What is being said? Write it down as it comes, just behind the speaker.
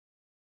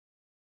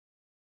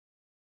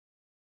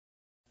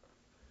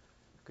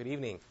Good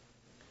evening.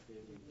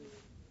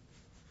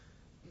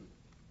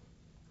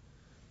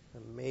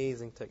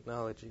 Amazing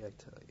technology, I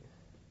tell you.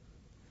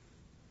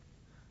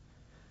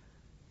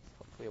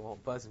 Hopefully it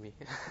won't buzz me.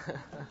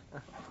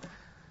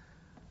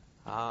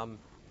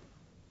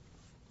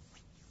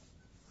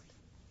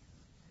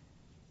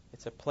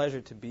 It's a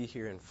pleasure to be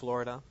here in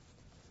Florida.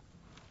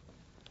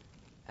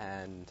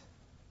 And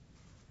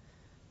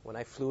when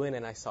I flew in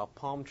and I saw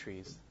palm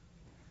trees,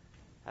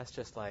 that's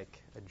just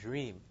like a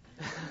dream.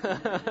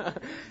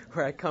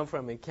 Where I come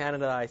from in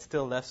Canada, I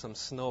still left some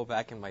snow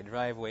back in my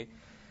driveway.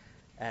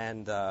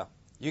 And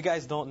you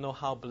guys don't know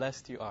how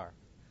blessed you are.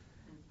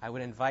 I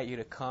would invite you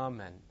to come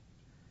and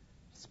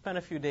spend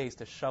a few days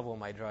to shovel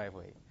my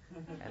driveway.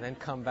 And then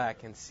come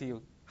back and see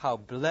how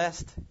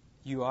blessed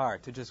you are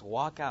to just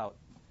walk out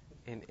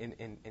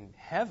in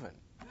heaven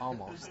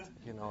almost.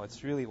 You know,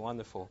 it's really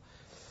wonderful.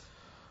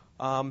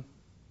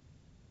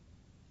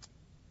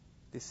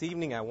 This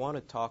evening I want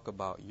to talk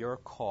about your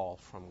call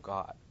from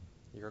God.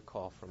 Your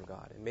call from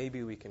God. And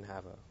maybe we can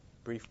have a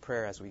brief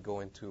prayer as we go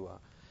into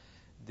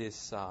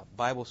this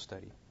Bible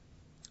study.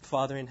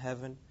 Father in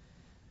heaven,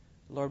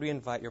 Lord, we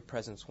invite your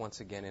presence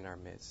once again in our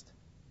midst.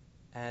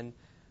 And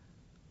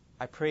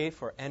I pray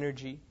for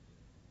energy.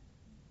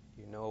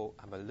 You know,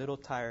 I'm a little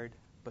tired,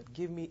 but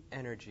give me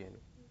energy.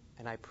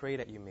 And I pray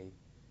that you may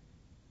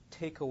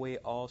take away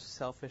all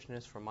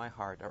selfishness from my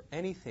heart or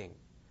anything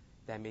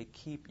that may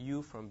keep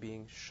you from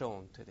being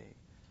shown today.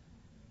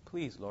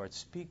 Please, Lord,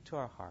 speak to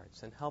our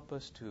hearts and help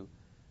us to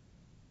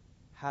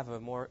have a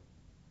more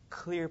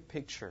clear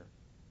picture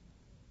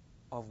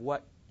of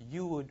what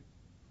you would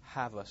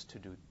have us to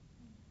do.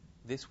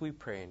 This we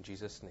pray in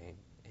Jesus' name.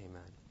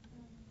 Amen.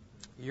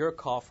 Your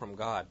call from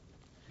God.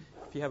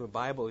 If you have a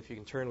Bible, if you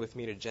can turn with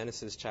me to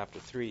Genesis chapter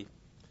 3.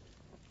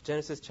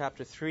 Genesis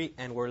chapter 3,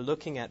 and we're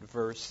looking at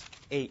verse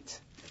 8.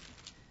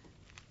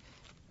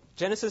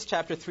 Genesis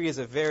chapter 3 is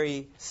a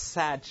very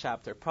sad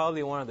chapter,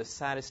 probably one of the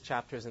saddest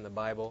chapters in the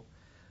Bible,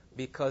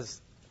 because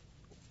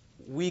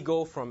we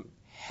go from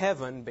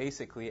heaven,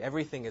 basically,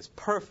 everything is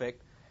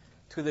perfect,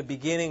 to the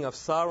beginning of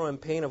sorrow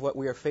and pain of what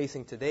we are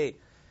facing today.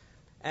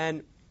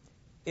 And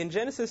in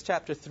Genesis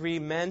chapter 3,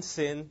 man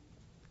sinned,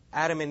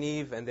 Adam and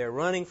Eve, and they're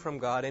running from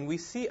God, and we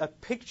see a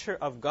picture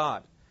of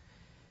God.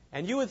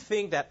 And you would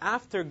think that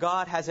after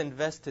God has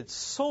invested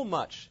so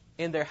much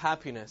in their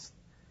happiness,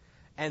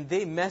 and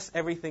they mess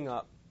everything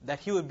up,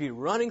 that he would be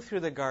running through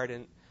the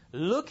garden,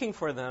 looking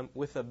for them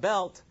with a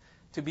belt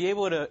to be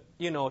able to,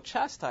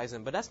 chastise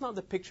them. But that's not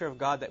the picture of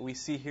God that we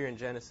see here in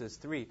Genesis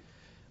 3.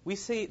 We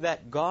see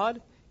that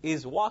God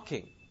is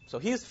walking. So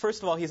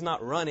first of all, he's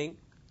not running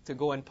to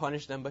go and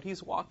punish them, but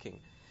he's walking.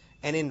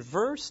 And in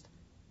verse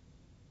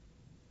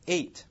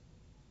 8,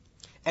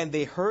 and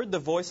they heard the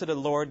voice of the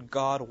Lord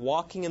God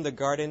walking in the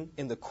garden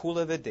in the cool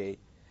of the day.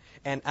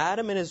 And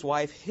Adam and his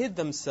wife hid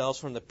themselves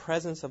from the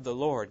presence of the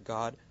Lord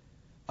God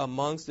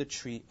amongst the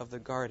tree of the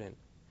garden.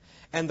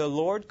 And the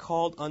Lord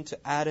called unto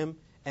Adam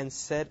and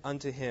said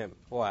unto him,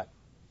 what?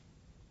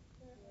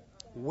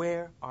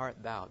 Where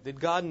art thou? Did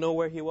God know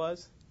where he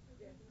was?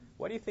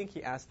 What do you think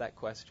he asked that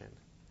question?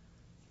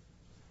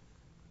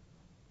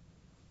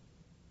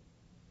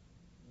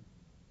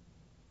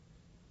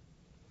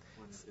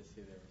 Wanted to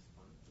see their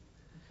response.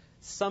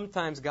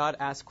 Sometimes God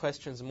asks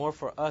questions more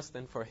for us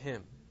than for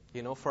him.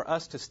 For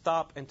us to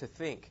stop and to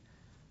think.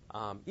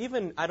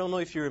 Even, I don't know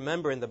if you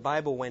remember in the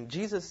Bible, when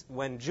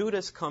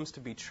Judas comes to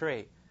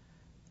betray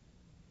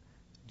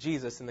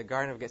Jesus in the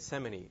Garden of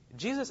Gethsemane,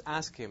 Jesus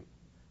asked him,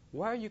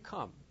 why are you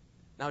come?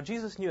 Now,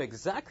 Jesus knew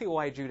exactly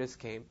why Judas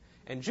came,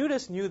 and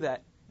Judas knew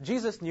that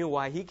Jesus knew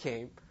why he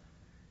came.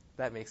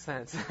 That makes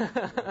sense.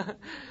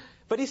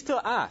 But he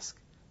still asked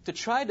to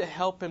try to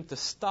help him to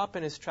stop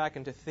in his track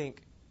and to think,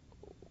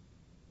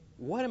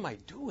 what am I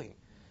doing?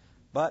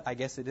 But I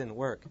guess it didn't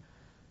work.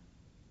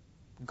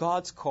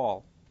 God's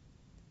call.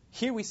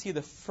 Here we see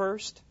the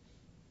first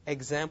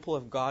example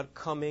of God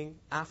coming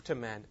after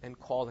man and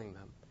calling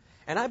them.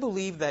 And I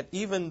believe that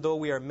even though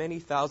we are many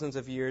thousands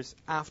of years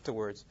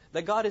afterwards,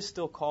 that God is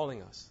still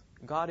calling us.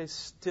 God is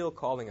still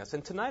calling us.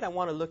 And tonight I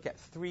want to look at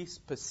three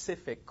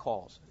specific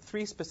calls.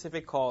 Three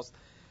specific calls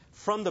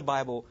from the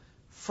Bible,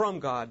 from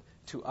God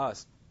to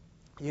us.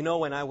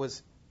 When I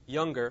was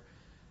younger,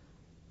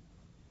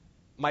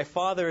 my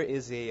father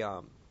is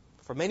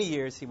for many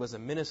years he was a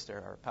minister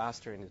or a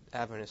pastor in the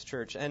Adventist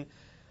church. And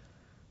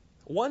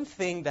one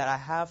thing that I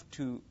have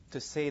to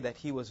say that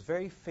he was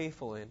very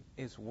faithful in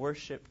is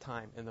worship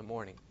time in the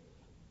morning.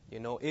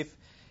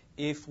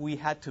 If we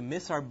had to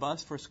miss our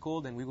bus for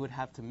school, then we would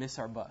have to miss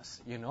our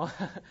bus,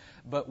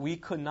 But we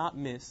could not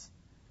miss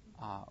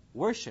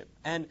worship.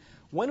 And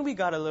when we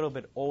got a little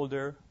bit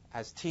older,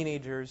 as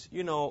teenagers,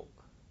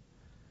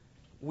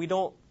 we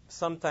don't,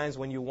 sometimes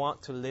when you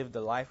want to live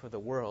the life of the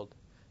world,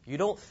 you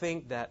don't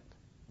think that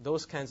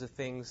those kinds of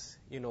things,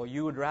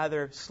 you would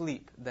rather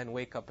sleep than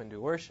wake up and do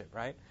worship,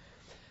 right?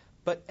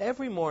 But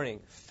every morning,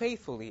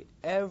 faithfully,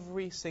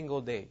 every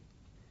single day,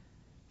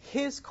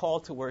 his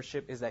call to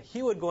worship is that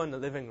he would go in the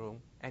living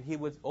room and he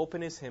would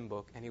open his hymn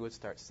book and he would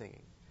start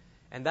singing.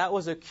 And that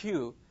was a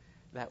cue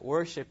that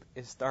worship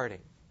is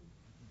starting.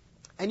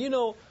 And you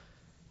know,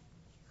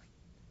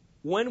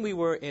 when we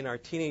were in our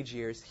teenage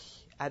years,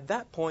 at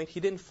that point, he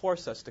didn't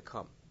force us to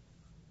come.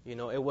 You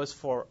know, it was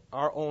for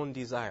our own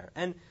desire.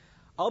 And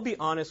I'll be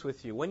honest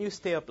with you, when you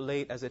stay up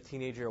late as a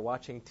teenager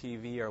watching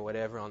TV or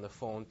whatever on the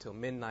phone till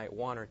midnight,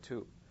 1 or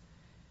 2,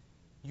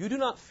 you do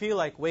not feel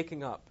like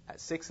waking up at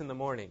 6 in the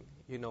morning,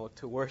 you know,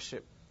 to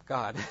worship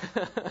God.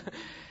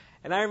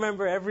 And I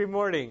remember every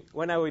morning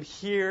when I would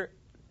hear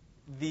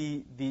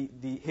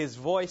his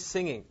voice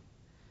singing,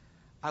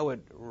 I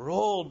would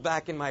roll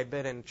back in my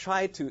bed and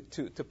try to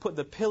put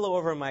the pillow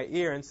over my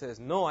ear and says,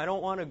 no, I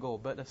don't want to go.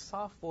 But a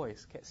soft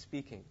voice kept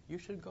speaking, you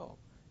should go,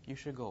 you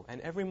should go.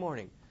 And every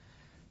morning,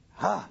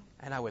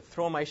 and I would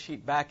throw my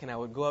sheet back and I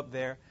would go up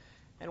there.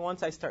 And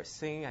once I start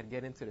singing, I'd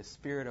get into the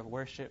spirit of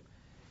worship.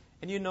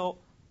 And you know,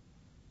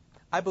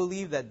 I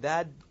believe that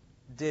Dad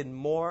did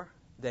more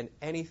than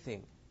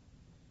anything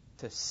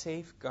to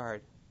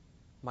safeguard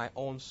my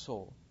own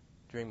soul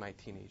during my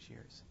teenage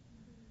years.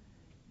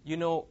 You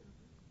know,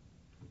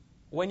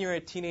 when you're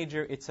a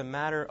teenager, it's a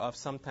matter of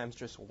sometimes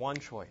just one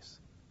choice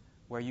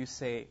where you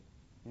say,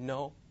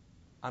 no,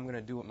 I'm going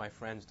to do what my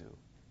friends do.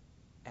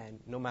 And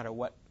no matter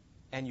what,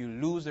 and you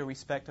lose the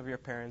respect of your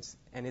parents,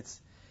 and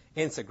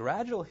it's a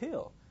gradual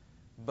hill,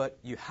 but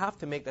you have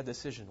to make that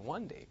decision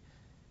one day.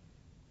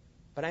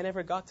 But I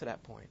never got to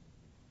that point.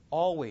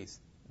 Always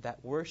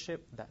that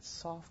worship, that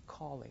soft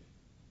calling,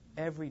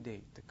 every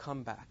day to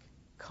come back,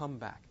 come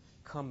back,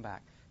 come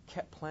back,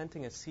 kept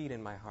planting a seed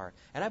in my heart.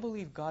 And I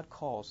believe God's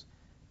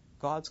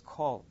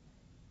call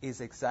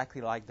is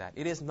exactly like that.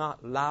 It is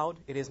not loud,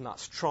 it is not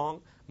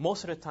strong.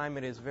 Most of the time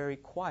it is very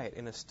quiet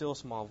in a still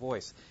small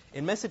voice.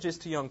 In Messages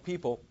to Young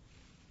People,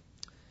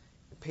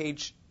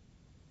 page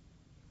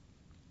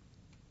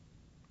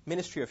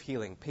Ministry of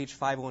Healing, page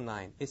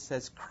 509, it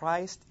says,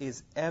 Christ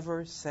is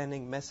ever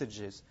sending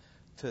messages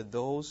to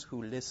those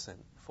who listen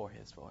for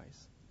His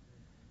voice.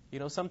 You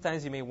know,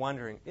 sometimes you may be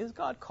wondering, is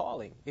God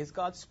calling? Is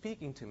God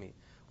speaking to me?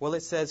 Well,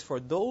 it says, for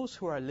those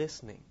who are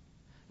listening,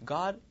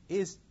 God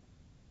is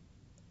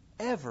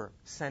ever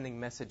sending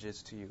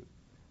messages to you.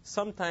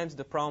 Sometimes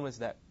the problem is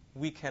that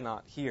we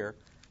cannot hear.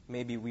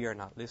 Maybe we are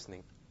not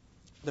listening.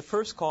 The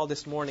first call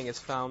this morning is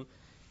found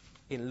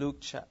in Luke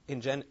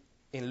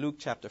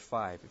chapter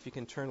 5. If you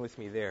can turn with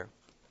me there.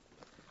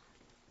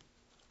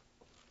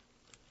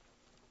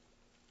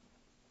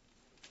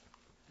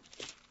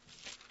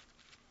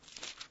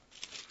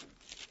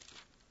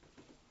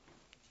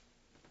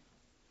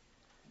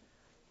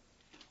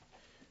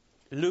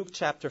 Luke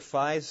chapter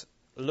 5,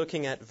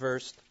 looking at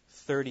verse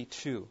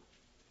 32.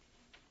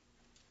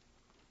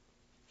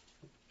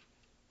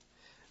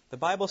 The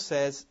Bible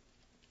says,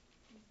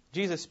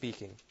 Jesus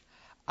speaking,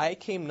 I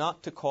came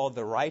not to call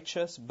the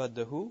righteous, but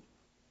the who?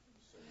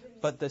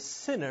 But the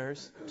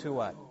sinners to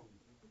what?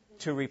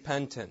 To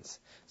repentance.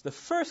 So the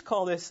first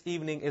call this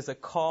evening is a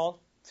call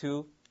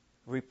to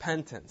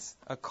repentance.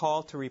 A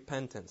call to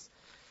repentance.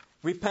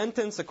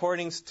 Repentance,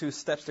 according to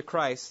Steps to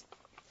Christ,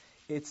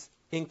 it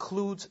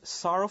includes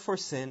sorrow for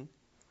sin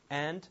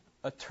and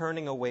a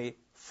turning away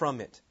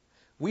from it.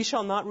 We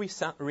shall not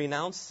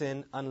renounce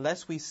sin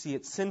unless we see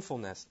its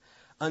sinfulness.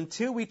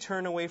 Until we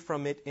turn away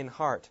from it in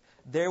heart,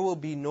 there will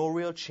be no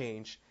real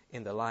change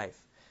in the life.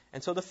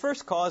 And so the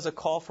first call is a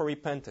call for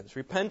repentance.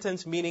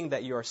 Repentance meaning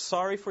that you are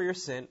sorry for your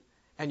sin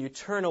and you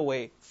turn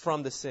away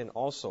from the sin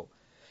also.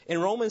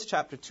 In Romans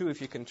chapter 2,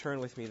 if you can turn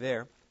with me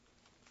there,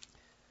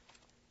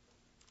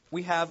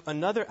 we have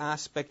another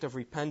aspect of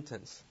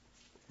repentance.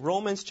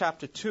 Romans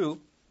chapter 2,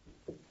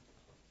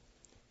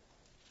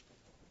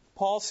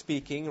 Paul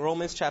speaking,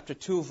 Romans chapter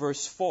 2,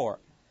 verse 4.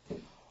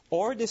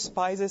 Or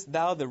despisest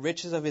thou the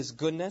riches of His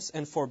goodness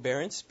and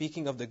forbearance,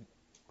 speaking of the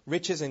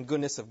riches and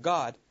goodness of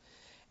God,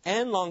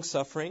 and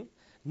long-suffering,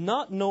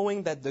 not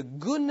knowing that the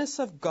goodness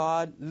of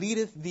God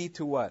leadeth thee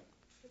to what?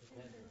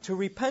 Repentance. To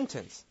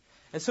repentance.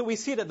 And so we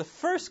see that the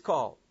first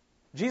call,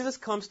 Jesus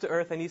comes to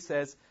earth and He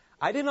says,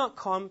 I did not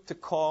come to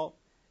call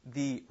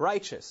the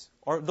righteous,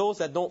 or those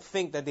that don't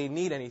think that they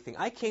need anything.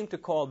 I came to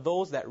call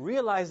those that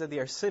realize that they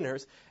are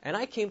sinners, and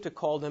I came to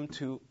call them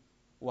to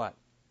what?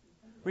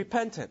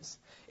 Repentance.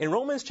 In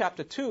Romans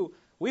chapter 2,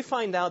 we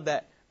find out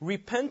that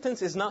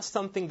repentance is not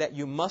something that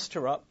you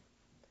muster up.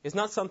 It's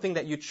not something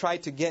that you try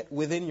to get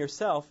within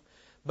yourself.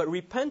 But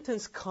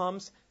repentance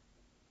comes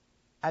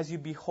as you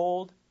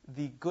behold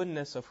the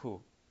goodness of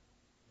who?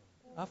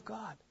 Of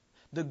God.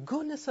 The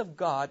goodness of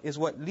God is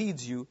what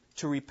leads you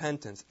to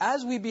repentance.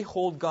 As we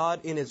behold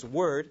God in His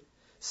Word,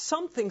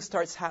 something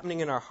starts happening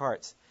in our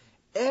hearts.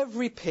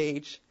 Every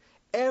page,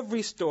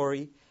 every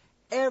story,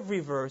 every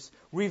verse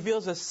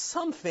reveals us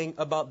something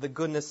about the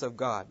goodness of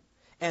God.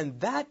 And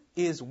that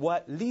is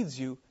what leads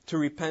you to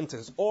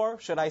repentance. Or,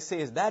 should I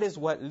say, that is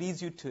what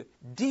leads you to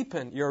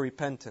deepen your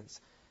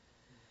repentance.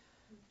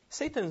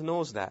 Satan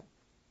knows that.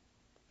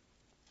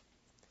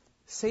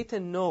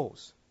 Satan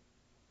knows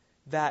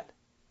that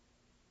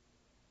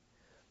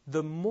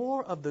the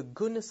more of the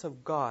goodness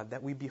of God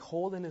that we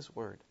behold in His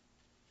Word,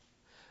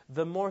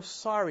 the more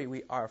sorry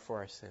we are for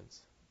our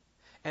sins.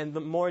 And the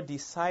more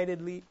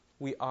decidedly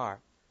we are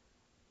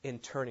in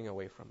turning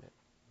away from it.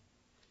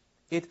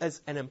 It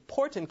is an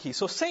important key.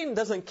 So Satan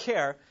doesn't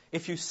care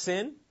if you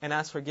sin and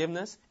ask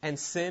forgiveness, and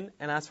sin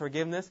and ask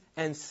forgiveness,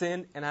 and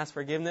sin and ask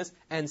forgiveness,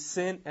 and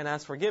sin and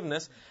ask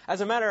forgiveness.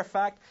 As a matter of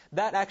fact,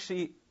 that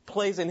actually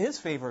plays in his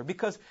favor,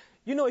 because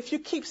if you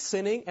keep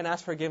sinning and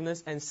ask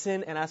forgiveness, and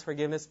sin and ask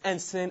forgiveness,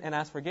 and sin and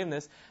ask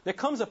forgiveness, there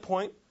comes a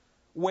point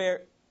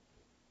where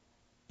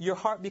your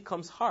heart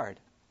becomes hard.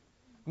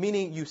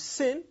 Meaning you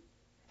sin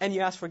and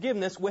you ask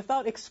forgiveness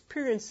without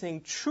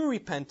experiencing true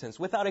repentance,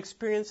 without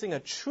experiencing a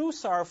true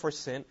sorrow for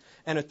sin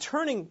and a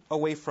turning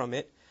away from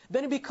it,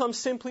 then it becomes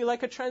simply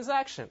like a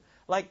transaction,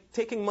 like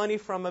taking money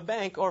from a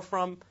bank or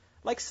from,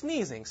 like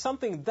sneezing,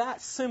 something that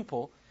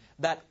simple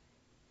that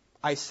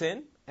I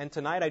sin and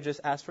tonight I just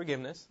ask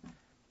forgiveness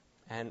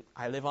and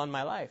I live on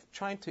my life,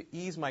 trying to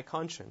ease my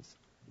conscience.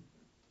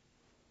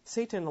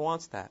 Satan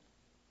wants that.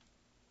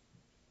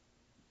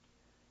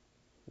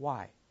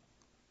 Why?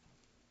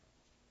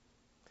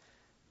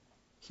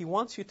 He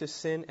wants you to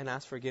sin and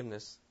ask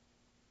forgiveness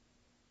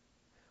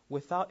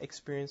without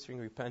experiencing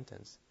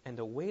repentance. And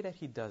the way that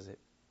he does it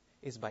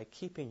is by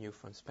keeping you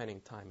from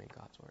spending time in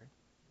God's Word.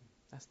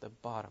 That's the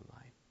bottom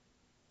line.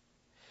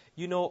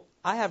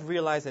 I have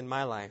realized in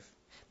my life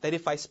that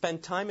if I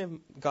spend time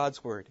in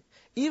God's Word,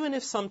 even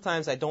if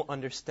sometimes I don't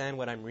understand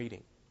what I'm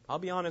reading, I'll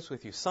be honest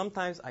with you,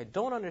 sometimes I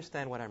don't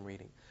understand what I'm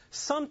reading.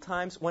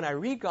 Sometimes when I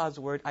read God's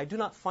Word, I do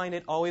not find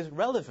it always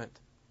relevant.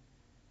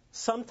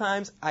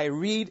 Sometimes I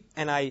read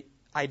and I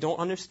don't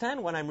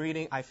understand what I'm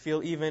reading. I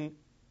feel even,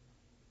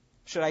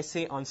 should I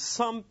say, on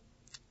some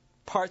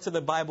parts of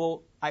the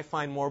Bible, I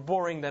find more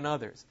boring than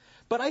others.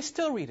 But I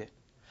still read it.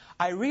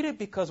 I read it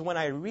because when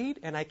I read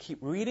and I keep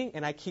reading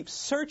and I keep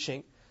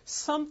searching,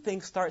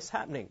 something starts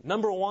happening.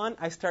 Number one,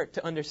 I start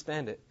to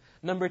understand it.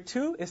 Number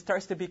two, it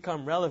starts to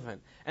become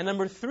relevant. And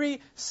number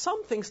three,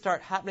 something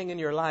starts happening in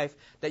your life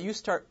that you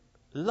start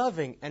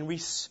loving and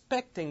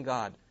respecting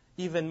God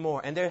even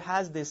more. And there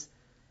has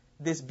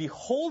this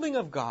beholding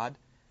of God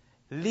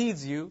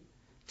leads you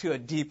to a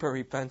deeper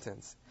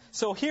repentance.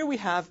 So here we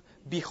have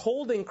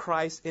beholding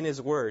Christ in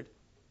His Word.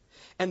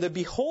 And the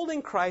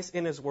beholding Christ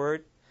in His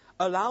Word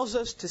allows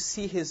us to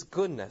see His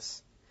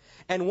goodness.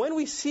 And when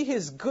we see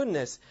His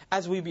goodness,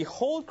 as we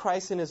behold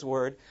Christ in His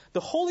Word, the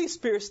Holy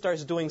Spirit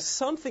starts doing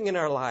something in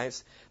our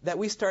lives that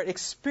we start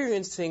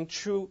experiencing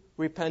true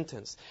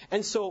repentance.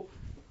 And so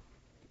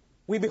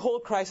we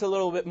behold Christ a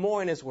little bit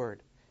more in His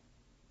Word.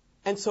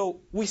 And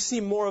so we see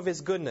more of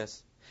His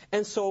goodness.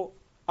 And so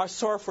our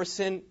sorrow for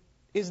sin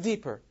is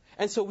deeper.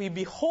 And so we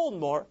behold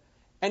more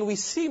and we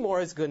see more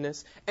His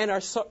goodness.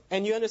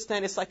 And you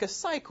understand it's like a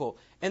cycle.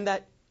 And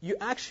that you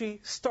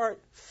actually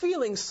start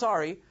feeling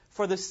sorry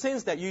for the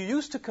sins that you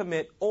used to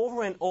commit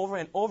over and over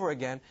and over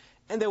again.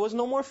 And there was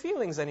no more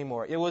feelings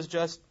anymore. It was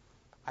just,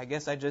 I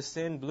guess I just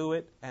sinned, blew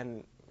it,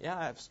 and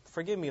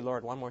forgive me,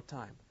 Lord, one more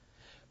time.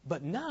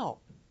 But now,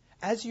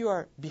 as you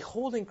are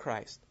beholding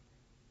Christ,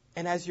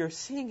 and as you're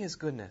seeing His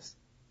goodness,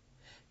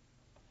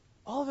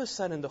 all of a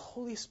sudden the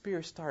Holy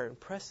Spirit started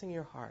impressing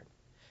your heart.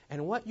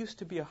 And what used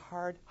to be a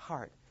hard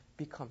heart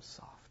becomes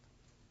soft.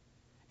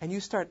 And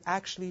you start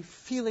actually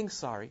feeling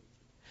sorry.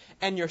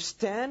 And your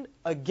stand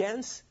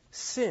against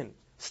sin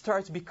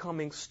starts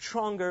becoming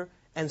stronger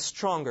and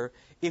stronger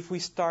if we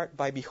start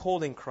by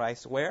beholding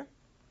Christ where?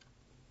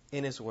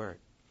 In His Word.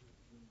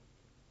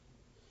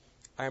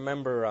 I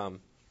remember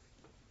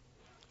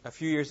a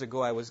few years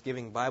ago I was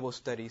giving Bible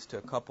studies to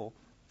a couple.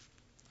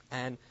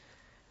 And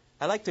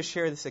I like to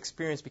share this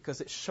experience because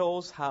it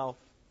shows how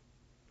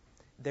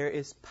there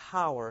is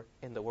power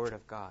in the Word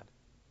of God.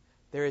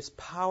 There is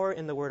power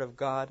in the Word of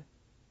God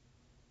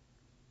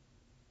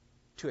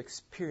to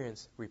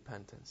experience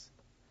repentance.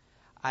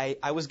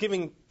 I was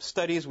giving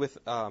studies with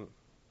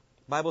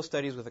Bible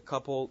studies with a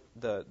couple.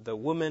 The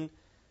woman,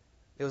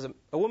 it was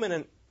a woman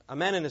and a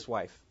man and his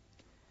wife.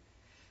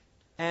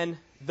 And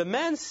the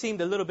man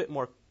seemed a little bit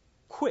more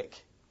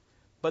quick,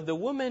 but the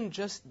woman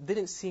just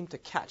didn't seem to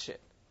catch it.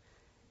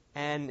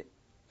 And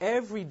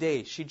every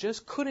day, she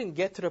just couldn't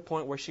get to the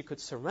point where she could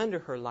surrender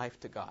her life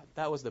to God.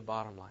 That was the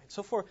bottom line.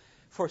 So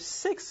for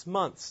 6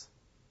 months,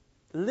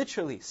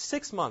 literally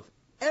 6 months,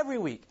 every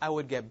week, I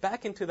would get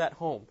back into that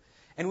home.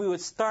 And we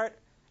would start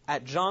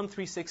at John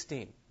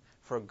 3:16.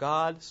 For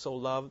God so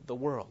loved the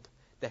world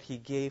that He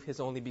gave His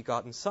only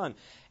begotten Son.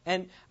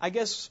 And I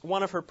guess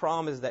one of her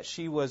problems is that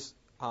she was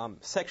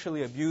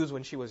sexually abused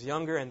when she was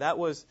younger. And that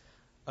was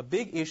a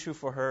big issue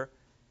for her,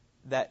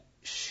 that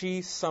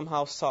she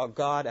somehow saw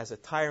God as a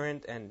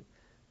tyrant, and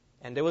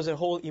there was a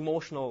whole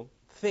emotional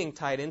thing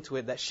tied into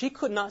it, that she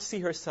could not see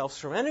herself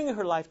surrendering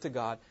her life to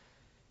God,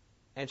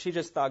 and she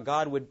just thought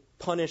God would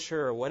punish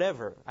her or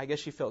whatever. I guess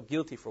she felt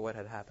guilty for what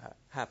had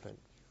happened.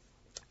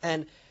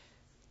 And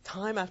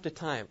time after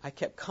time, I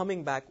kept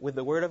coming back with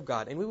the Word of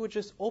God, and we would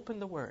just open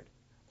the Word,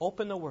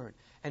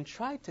 and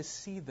try to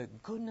see the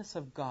goodness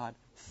of God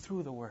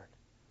through the Word.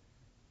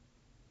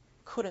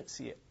 Couldn't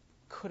see it.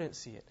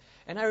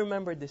 And I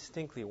remember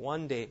distinctly,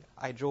 one day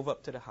I drove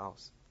up to the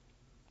house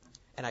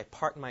and I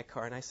parked my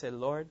car and I said,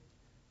 Lord,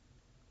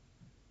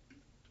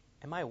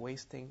 am I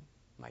wasting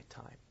my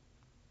time?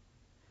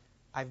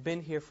 I've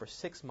been here for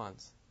 6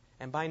 months.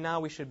 And by now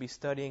we should be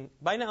studying.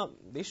 By now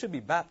they should be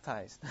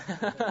baptized,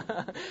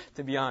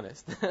 to be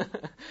honest.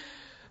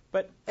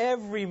 But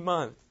every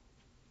month,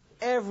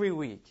 every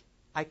week,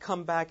 I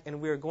come back and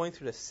we are going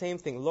through the same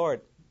thing.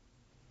 Lord,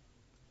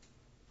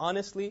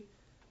 honestly,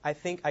 I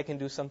think I can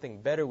do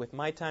something better with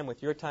my time,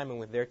 with your time, and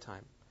with their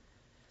time.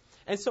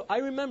 And so I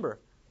remember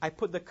I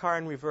put the car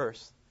in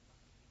reverse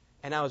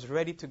and I was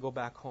ready to go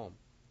back home.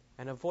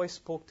 And a voice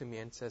spoke to me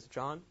and says,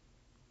 John,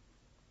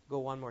 go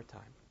one more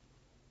time.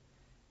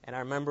 And I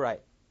remember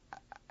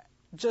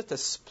just a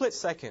split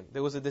second,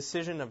 there was a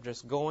decision of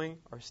just going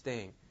or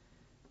staying.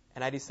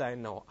 And I decided,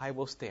 no, I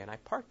will stay. And I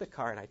parked the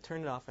car and I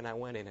turned it off and I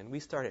went in. And we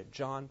started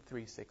John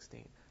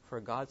 3:16. For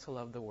God so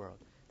loved the world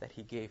that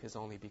He gave His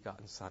only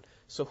begotten Son.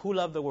 So who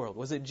loved the world?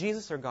 Was it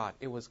Jesus or God?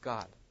 It was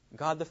God.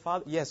 God the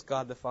Father? Yes,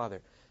 God the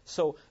Father.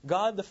 So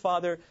God the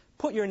Father,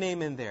 put your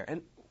name in there.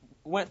 And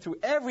went through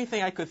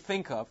everything I could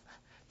think of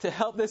to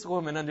help this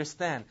woman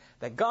understand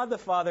that God the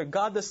Father,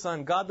 God the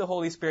Son, God the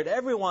Holy Spirit,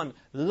 everyone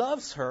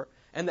loves her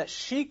and that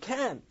she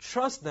can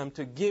trust them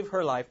to give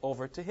her life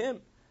over to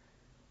Him.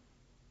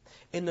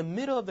 In the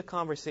middle of the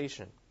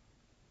conversation,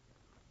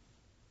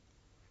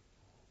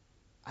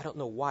 I don't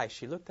know why,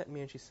 she looked at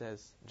me and she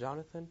says,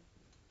 Jonathan,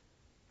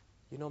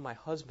 you know my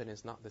husband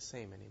is not the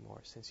same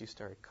anymore since you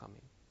started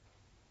coming.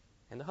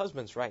 And the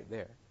husband's right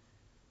there.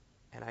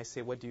 And I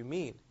say, what do you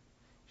mean?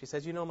 She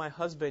says, you know my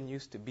husband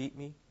used to beat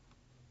me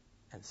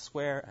and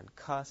swear and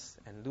cuss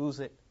and lose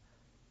it.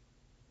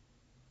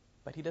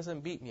 But he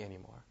doesn't beat me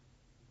anymore.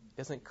 He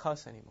doesn't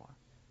cuss anymore.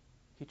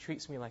 He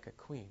treats me like a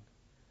queen.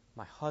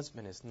 My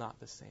husband is not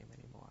the same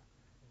anymore.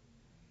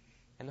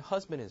 And the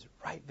husband is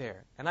right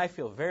there. And I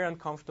feel very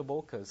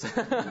uncomfortable because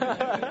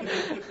I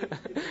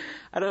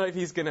don't know if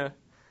he's going to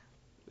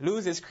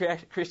lose his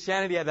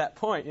Christianity at that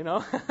point, you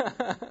know.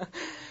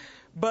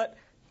 But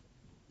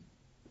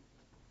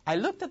I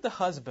looked at the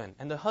husband,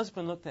 and the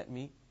husband looked at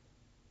me,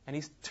 and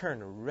he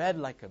turned red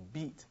like a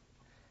beet.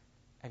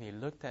 And he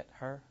looked at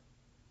her,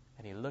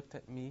 and he looked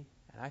at me,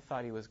 and I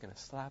thought he was going to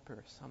slap her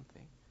or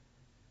something.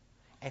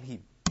 And he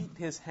beat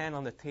his hand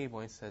on the table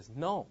and says,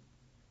 no,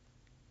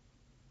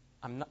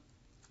 I'm not.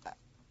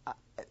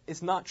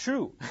 It's not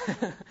true.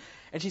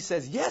 And she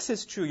says, yes,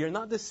 it's true. You're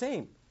not the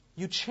same.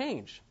 You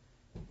changed.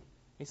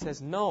 He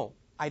says, no,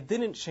 I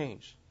didn't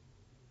change.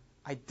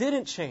 I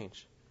didn't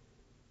change.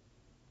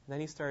 And then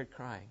he started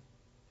crying.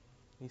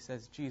 He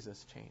says,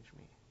 Jesus changed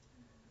me.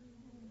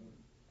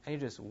 And he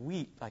just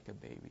wept like a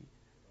baby.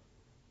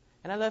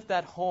 And I left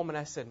that home and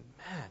I said,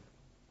 man,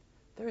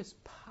 there is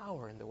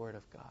power in the Word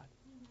of God.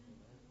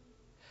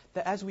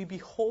 That as we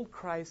behold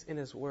Christ in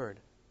His Word,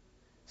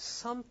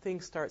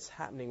 something starts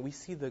happening. We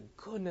see the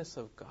goodness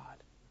of God.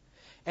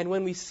 And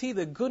when we see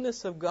the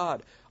goodness of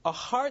God, a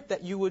heart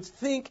that you would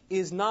think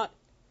is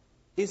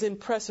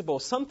impressible,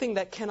 something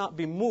that cannot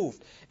be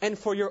moved. And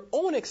for your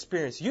own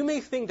experience, you may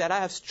think that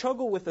I have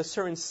struggled with a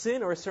certain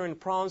sin or certain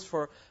problems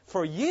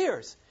for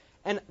years.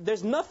 And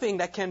there's nothing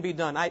that can be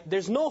done.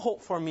 There's no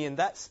hope for me in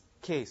that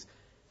case.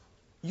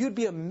 You'd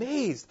be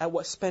amazed at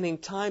what spending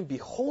time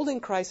beholding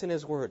Christ in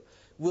His Word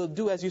will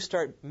do as you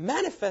start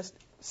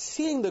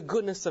seeing the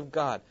goodness of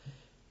God.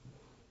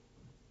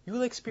 You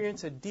will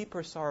experience a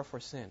deeper sorrow for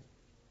sin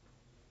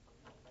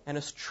and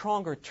a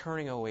stronger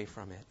turning away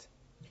from it.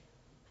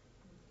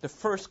 The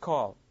first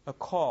call, a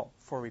call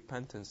for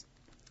repentance.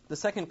 The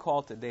second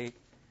call today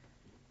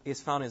is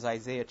found in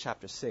Isaiah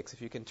chapter 6,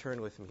 if you can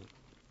turn with me.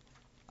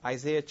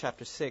 Isaiah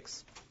chapter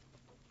 6.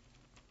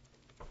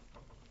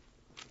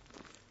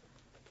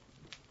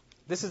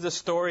 This is the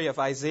story of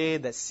Isaiah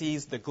that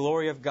sees the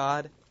glory of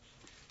God.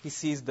 He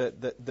sees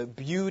the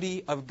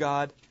beauty of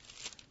God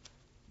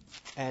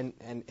and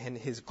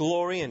His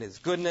glory and His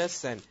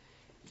goodness,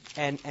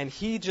 and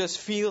he just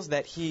feels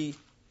that he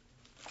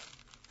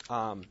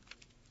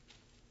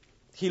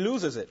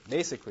loses it,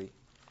 basically.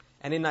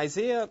 And in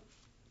Isaiah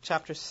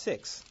chapter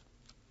 6,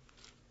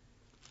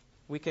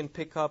 we can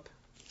pick up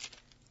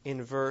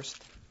in verse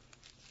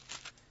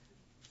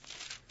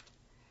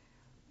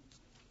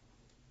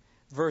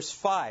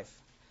 5.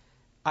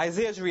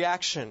 Isaiah's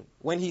reaction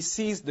when he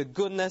sees the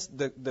goodness,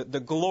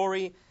 the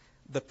glory,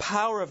 the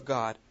power of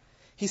God.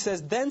 He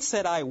says, then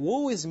said I,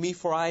 woe is me,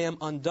 for I am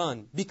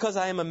undone, because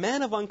I am a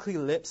man of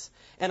unclean lips,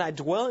 and I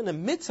dwell in the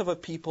midst of a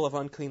people of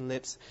unclean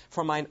lips,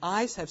 for mine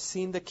eyes have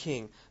seen the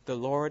King, the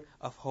Lord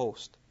of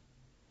hosts.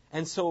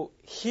 And so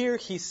here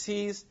he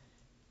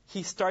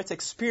starts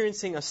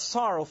experiencing a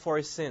sorrow for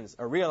his sins,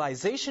 a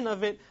realization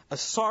of it, a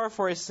sorrow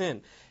for his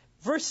sin.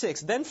 Verse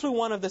 6, then flew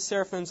one of the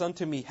seraphims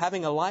unto me,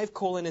 having a live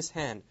coal in his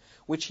hand,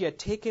 which he had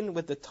taken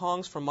with the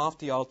tongs from off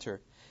the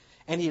altar.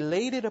 And he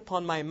laid it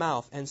upon my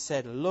mouth, and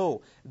said,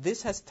 Lo,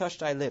 this has touched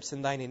thy lips,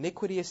 and thine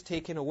iniquity is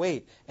taken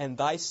away, and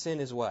thy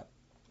sin is what?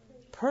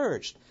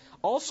 Purged.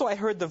 Also I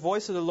heard the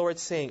voice of the Lord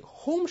saying,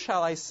 whom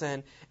shall I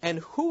send, and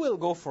who will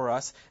go for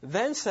us?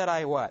 Then said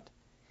I what?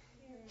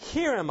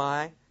 Here am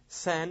I,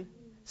 send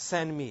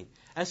me.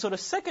 And so the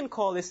second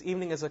call this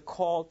evening is a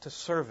call to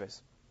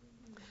service.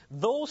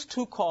 Those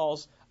two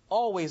calls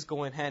always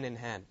go hand in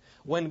hand.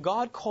 When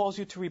God calls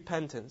you to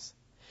repentance,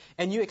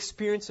 and you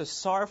experience a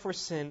sorrow for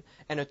sin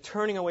and a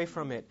turning away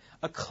from it,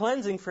 a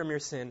cleansing from your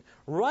sin,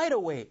 right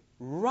away,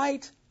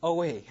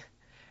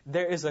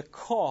 there is a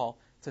call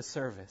to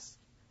service.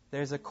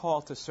 There's a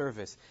call to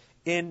service.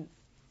 In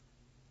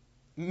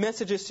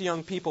Messages to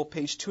Young People,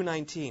 page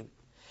 219,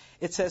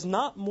 it says,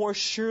 "Not more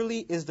surely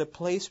is the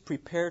place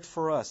prepared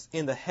for us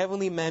in the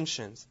heavenly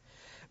mansions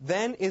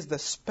than is the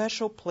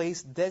special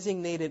place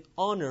designated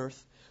on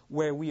earth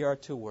where we are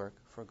to work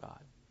for God."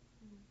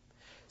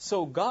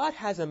 So God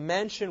has a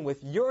mansion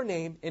with your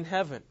name in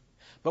heaven.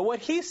 But what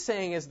He's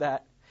saying is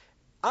that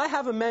I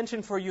have a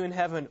mansion for you in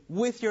heaven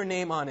with your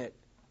name on it,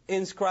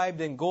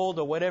 inscribed in gold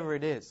or whatever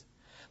it is.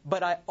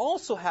 But I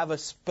also have a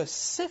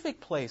specific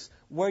place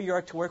where you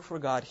are to work for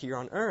God here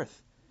on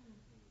earth.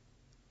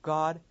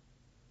 God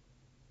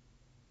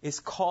is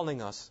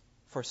calling us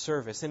for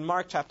service. In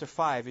Mark chapter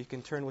 5, you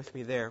can turn with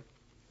me there.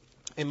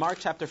 In Mark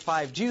chapter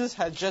 5, Jesus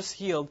had just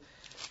healed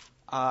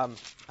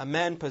a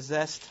man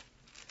possessed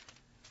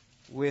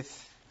with,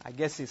 I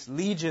guess it's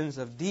legions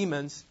of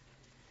demons.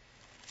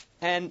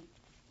 And,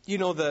 you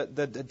know,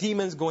 the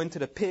demons go into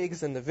the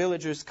pigs and the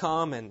villagers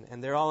come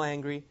and they're all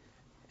angry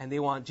and they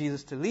want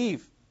Jesus to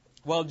leave.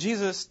 Well,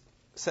 Jesus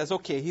says,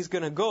 okay, He's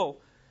going to go.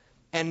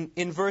 And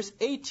in verse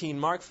 18,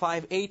 Mark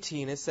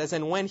 5:18, it says,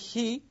 "And when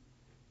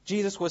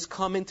Jesus was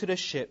come into the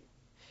ship,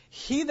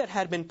 he that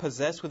had been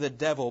possessed with a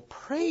devil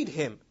prayed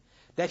Him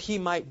that He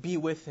might be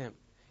with him."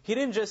 He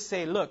didn't just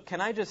say, "Look,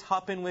 can I just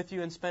hop in with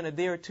you and spend a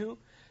day or two?"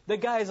 The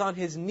guy is on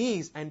his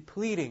knees and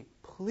pleading,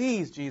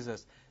 "Please,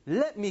 Jesus,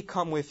 let me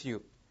come with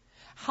you."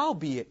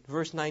 Howbeit,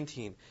 verse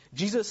 19,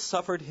 "Jesus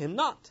suffered him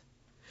not,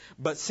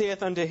 but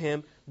saith unto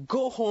him,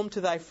 Go home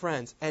to thy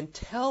friends, and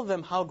tell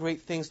them how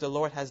great things the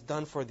Lord has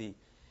done for thee,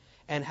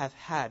 and hath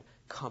had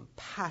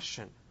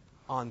compassion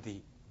on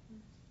thee."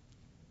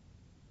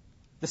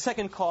 The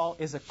second call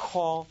is a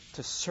call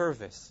to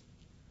service.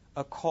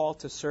 A call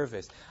to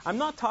service. I'm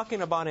not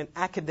talking about an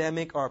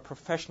academic or a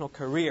professional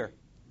career.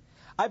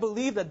 I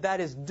believe that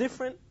is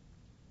different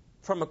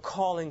from a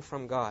calling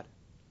from God.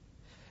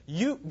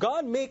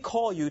 God may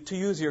call you to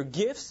use your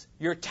gifts,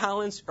 your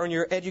talents, or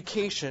your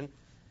education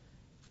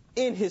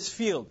in His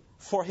field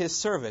for His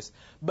service,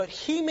 but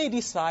He may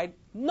decide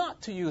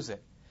not to use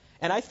it.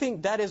 And I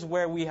think that is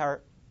where we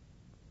are,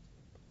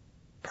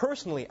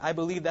 personally, I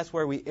believe that's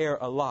where we err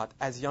a lot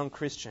as young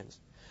Christians.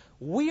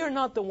 We are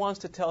not the ones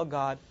to tell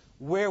God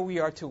where we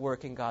are to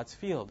work in God's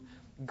field.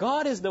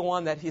 God is the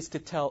one that is to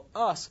tell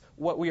us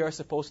what we are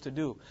supposed to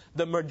do.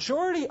 The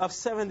majority of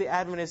Seventh-day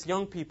Adventist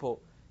young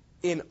people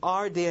in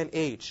our day and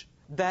age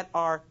that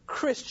are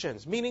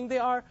Christians, meaning they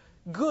are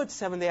good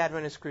Seventh-day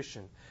Adventist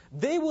Christians,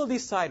 they will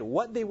decide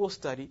what they will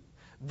study,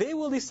 they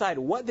will decide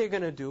what they're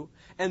going to do,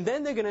 and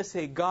then they're going to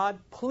say, "God,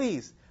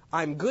 please,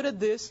 I'm good at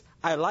this,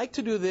 I like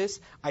to do this,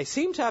 I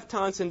seem to have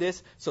talents in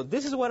this, so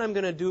this is what I'm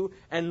going to do,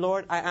 and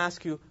Lord, I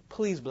ask you,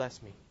 please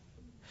bless me."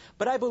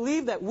 But I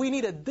believe that we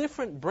need a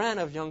different brand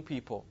of young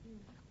people.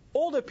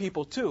 Older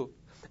people too.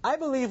 I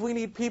believe we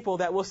need people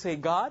that will say,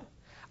 "God,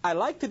 I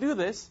like to do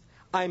this,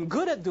 I'm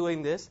good at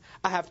doing this,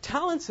 I have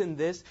talents in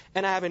this,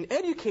 and I have an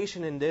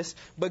education in this,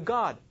 but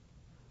God,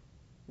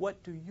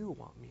 what do you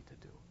want me to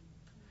do?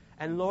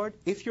 And Lord,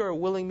 if you are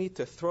willing me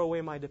to throw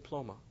away my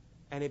diploma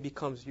and it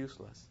becomes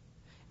useless,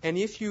 and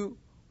if you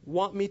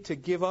want me to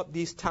give up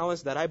these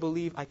talents that I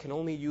believe I can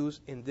only use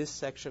in this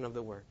section of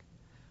the work,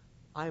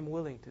 I'm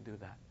willing to do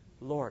that.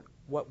 Lord,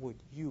 what would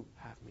you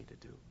have me to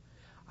do?"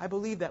 I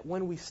believe that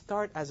when we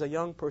start as a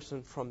young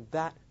person from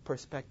that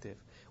perspective,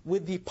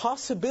 with the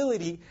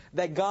possibility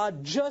that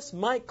God just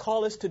might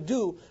call us to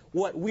do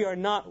what we are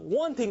not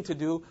wanting to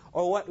do,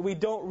 or what we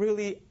don't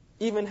really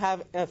even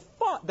have a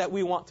thought that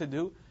we want to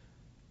do,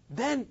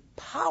 then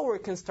power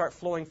can start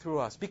flowing through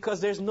us,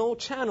 because there's no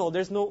channel,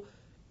 there's no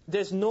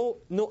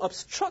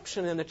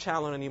obstruction in the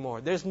channel anymore.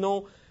 There's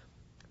no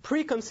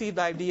preconceived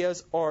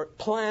ideas or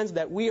plans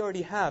that we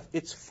already have.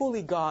 It's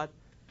fully God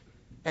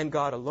and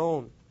God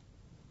alone.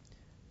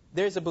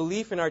 There's a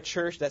belief in our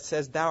church that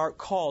says thou art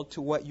called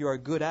to what you are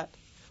good at,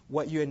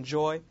 what you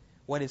enjoy,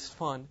 what is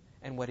fun,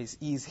 and what is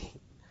easy.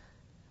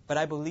 But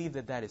I believe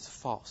that is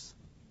false.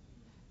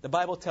 The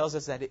Bible tells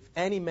us that if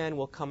any man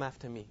will come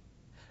after me,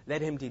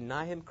 let him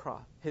deny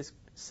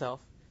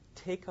himself,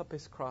 take up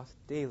his cross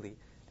daily,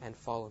 and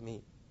follow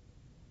me.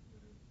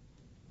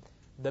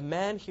 The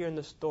man here in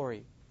the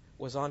story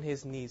was on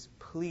his knees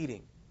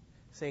pleading,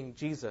 saying,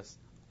 "Jesus,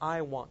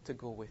 I want to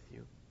go with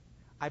you.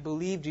 I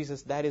believe,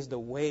 Jesus, that is the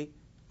way.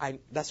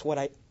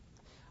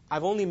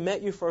 I've only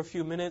met you for a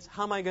few minutes.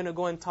 How am I going to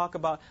go and talk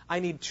about, I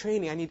need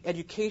training, I need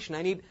education,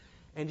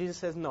 And Jesus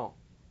says, "No.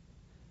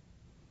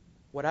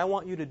 What I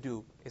want you to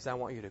do is I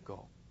want you to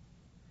go."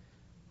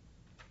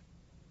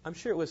 I'm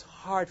sure it was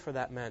hard for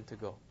that man to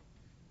go.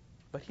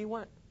 But he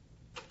went.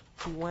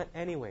 He went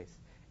anyways.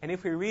 And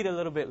if we read a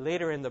little bit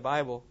later in the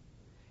Bible,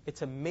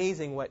 it's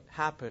amazing what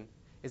happened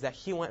is that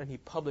he went and he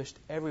published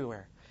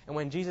everywhere. And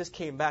when Jesus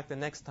came back the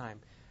next time,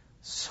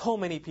 so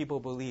many people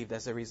believed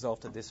as a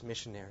result of this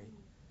missionary.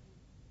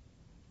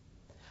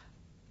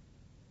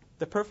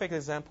 The perfect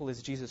example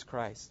is Jesus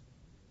Christ.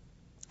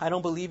 I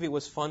don't believe it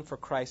was fun for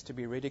Christ to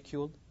be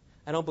ridiculed.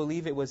 I don't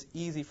believe it was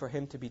easy for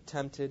him to be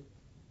tempted.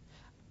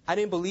 I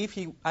don't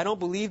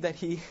believe that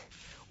he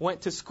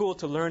went to school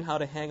to learn how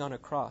to hang on a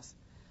cross.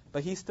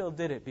 But he still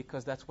did it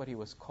because that's what he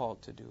was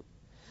called to do.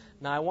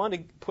 Now I want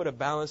to put a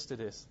balance to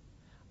this.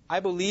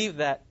 I believe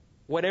that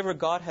whatever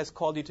God has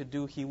called you to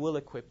do, he will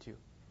equip you.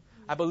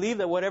 I believe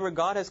that whatever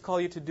God has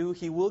called you to do,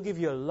 he will give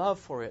you a love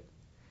for it.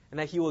 And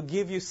that he will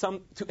give you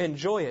some to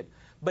enjoy it.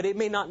 But it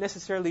may not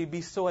necessarily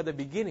be so at the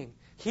beginning.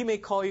 He may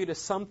call you to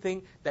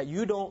something that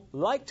you don't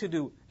like to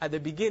do at the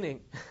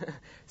beginning.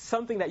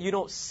 Something that you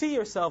don't see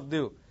yourself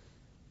do.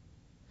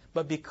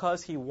 But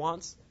because he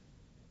wants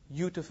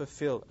you to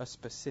fulfill a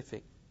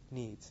specific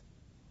need.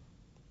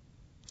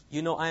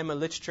 You know, I am a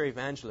literature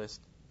evangelist.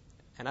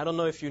 And I don't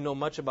know if you know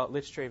much about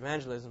literature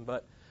evangelism,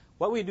 but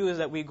what we do is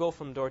that we go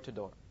from door to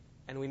door.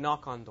 And we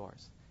knock on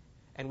doors.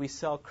 And we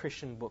sell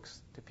Christian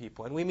books to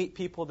people. And we meet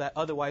people that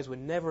otherwise would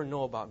never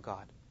know about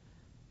God.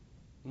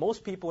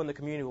 Most people in the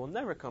community will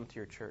never come to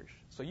your church.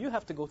 So you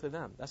have to go to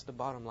them. That's the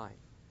bottom line.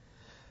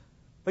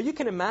 But you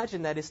can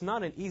imagine that it's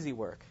not an easy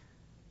work.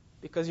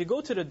 Because you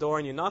go to the door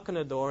and you knock on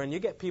the door and you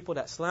get people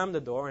that slam the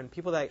door and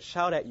people that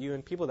shout at you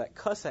and people that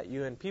cuss at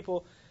you and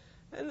people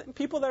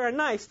that are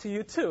nice to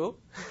you too.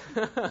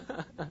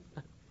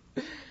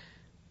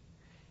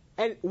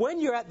 And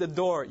when you're at the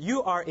door,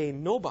 you are a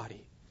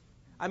nobody.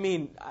 I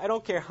mean, I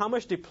don't care how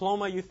much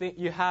diploma you think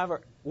you have.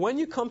 When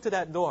you come to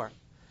that door,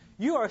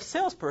 you are a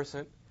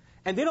salesperson,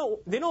 and they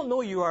don't know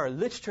you are a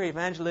literature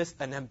evangelist,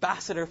 an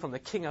ambassador from the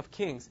King of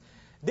Kings.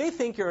 They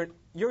think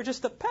you're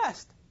just a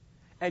pest,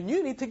 and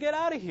you need to get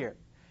out of here.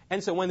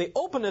 And so when they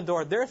open the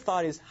door, their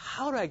thought is,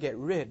 how do I get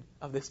rid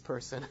of this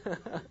person?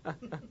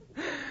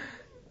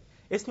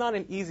 It's not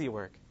an easy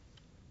work.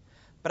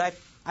 But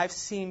I've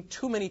seen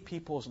too many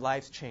people's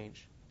lives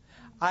change.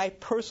 I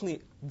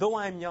personally, though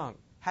I'm young,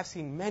 have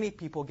seen many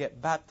people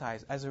get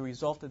baptized as a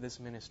result of this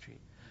ministry.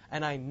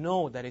 And I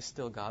know that it's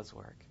still God's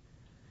work.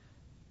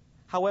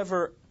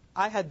 However,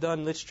 I had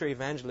done literature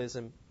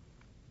evangelism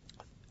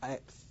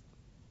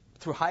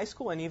through high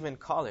school and even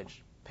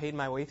college. Paid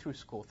my way through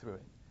school through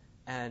it.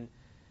 And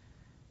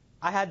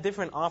I had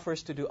different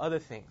offers to do other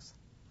things.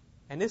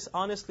 And this,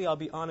 honestly, I'll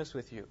be honest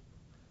with you,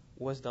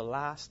 was the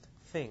last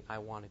thing I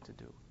wanted to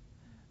do.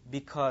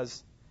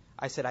 Because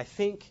I said, I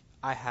think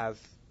I have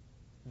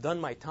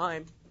done my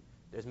time.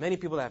 There's many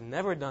people that have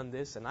never done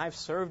this, and I've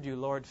served you,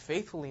 Lord,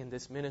 faithfully in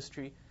this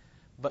ministry.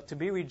 But to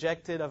be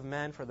rejected of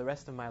man for the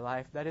rest of my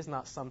life, that is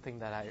not something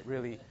that I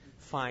really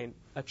find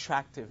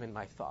attractive in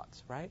my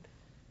thoughts, right?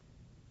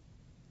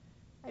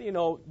 And you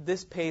know,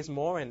 this pays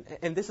more,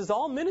 and this is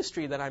all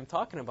ministry that I'm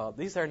talking about.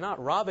 These are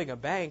not robbing a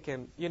bank,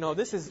 and you know,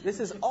 this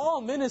is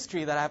all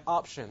ministry that I have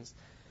options.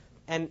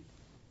 And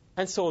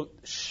so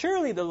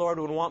surely the Lord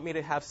would want me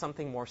to have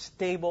something more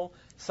stable,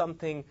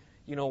 something,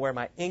 you know, where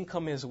my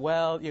income is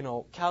well, you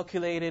know,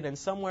 calculated, and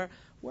somewhere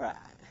where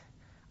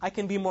I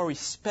can be more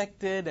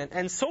respected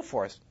and so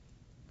forth.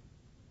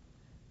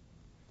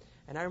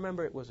 And I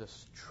remember it was a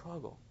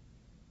struggle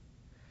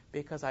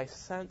because I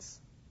sensed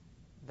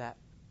that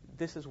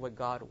this is what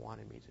God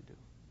wanted me to do.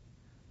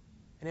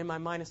 And in my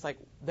mind, it's like,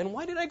 then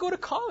why did I go to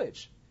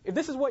college? If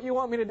this is what you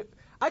want me to do,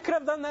 I could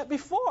have done that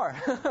before.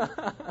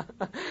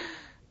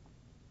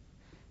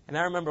 And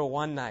I remember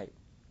one night,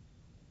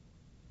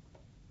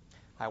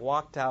 I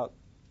walked out.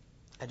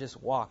 I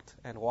just walked,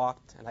 and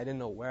I didn't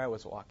know where I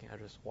was walking. I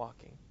was just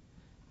walking.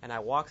 And I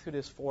walked through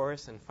this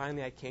forest, and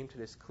finally I came to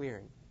this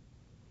clearing.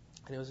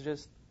 And it was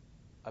just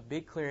a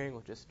big clearing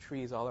with just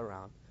trees all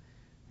around.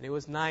 And it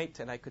was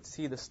night, and I could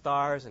see the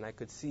stars, and I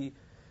could see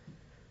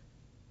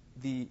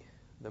the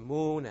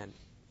moon, and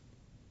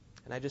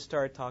I just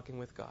started talking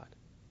with God.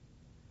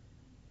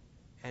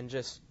 And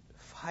just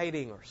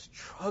fighting or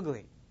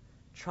struggling,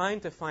 trying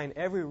to find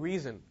every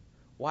reason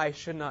why I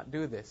should not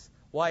do this.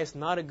 Why it's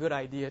not a good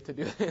idea to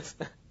do this.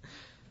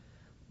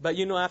 But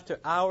you know, after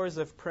hours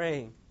of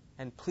praying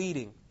and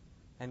pleading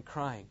and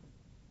crying,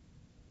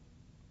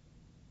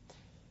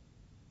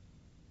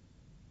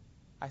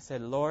 I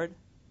said, Lord,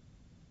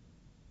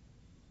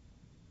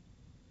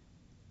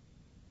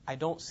 I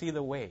don't see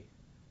the way.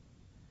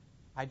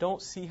 I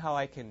don't see how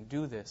I can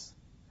do this.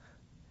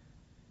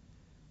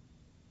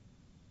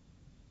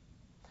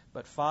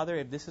 But Father,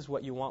 if this is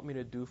what you want me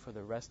to do for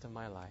the rest of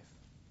my life,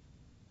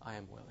 I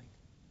am willing.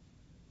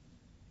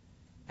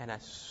 And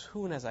as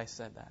soon as I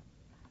said that,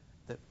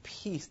 the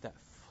peace that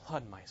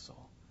flooded my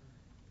soul,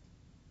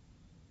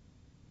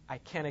 I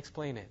can't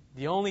explain it.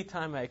 The only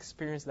time I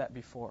experienced that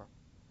before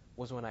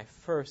was when I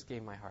first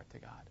gave my heart to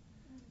God.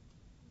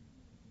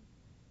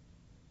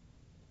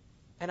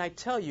 And I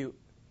tell you,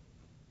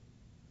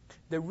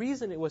 the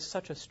reason it was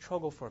such a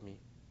struggle for me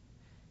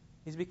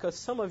is because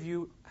some of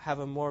you have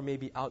a more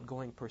maybe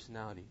outgoing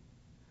personality.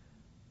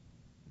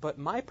 But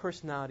my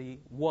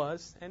personality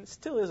was, and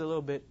still is a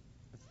little bit,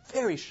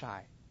 very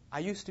shy. I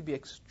used to be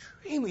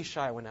extremely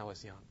shy when I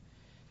was young.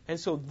 And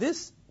so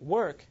this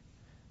work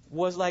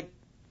was like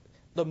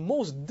the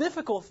most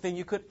difficult thing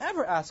you could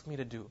ever ask me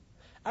to do.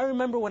 I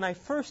remember when I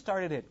first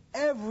started it,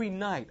 every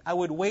night I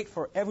would wait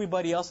for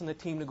everybody else on the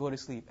team to go to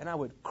sleep. And I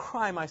would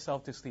cry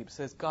myself to sleep.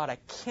 Says, God, I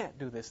can't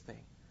do this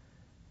thing.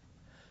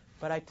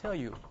 But I tell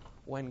you,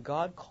 when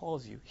God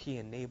calls you, He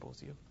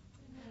enables you.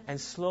 And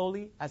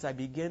slowly, as I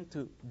begin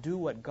to do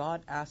what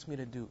God asked me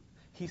to do,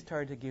 He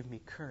started to give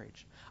me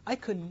courage. I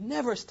could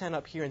never stand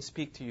up here and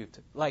speak to you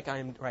like I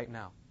am right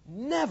now.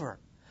 Never.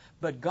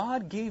 But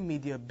God gave me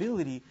the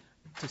ability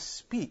to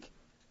speak,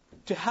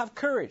 to have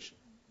courage,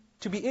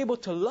 to be able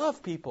to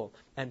love people.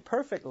 And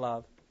perfect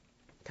love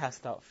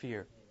casts out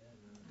fear.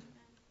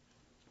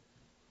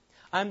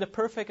 I'm the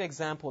perfect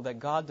example that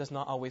God does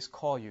not always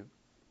call you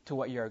to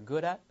what you are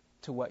good at,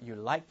 to what you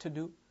like to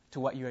do, to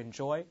what you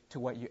enjoy, to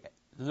what you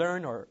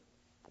learn or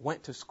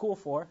went to school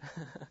for.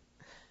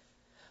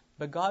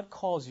 But God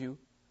calls you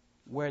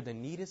where the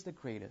need is the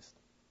greatest.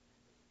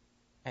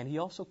 And He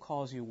also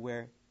calls you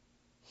where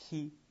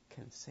He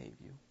can save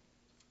you.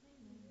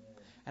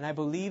 And I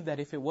believe that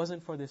if it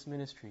wasn't for this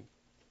ministry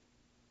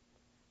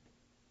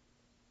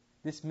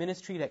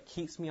that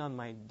keeps me on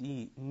my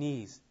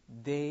knees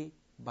day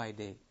by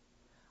day,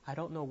 I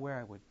don't know where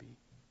I would be.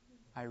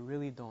 I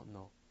really don't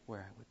know where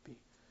I would be.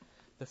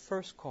 The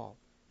first call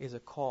is a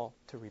call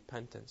to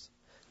repentance.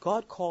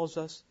 God calls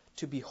us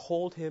to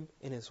behold Him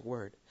in His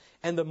Word.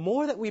 And the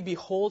more that we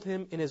behold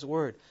Him in His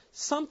Word,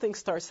 something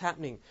starts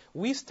happening.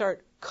 We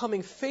start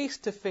coming face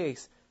to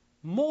face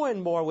more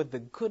and more with the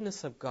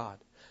goodness of God.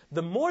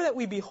 The more that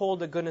we behold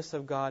the goodness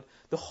of God,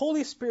 the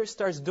Holy Spirit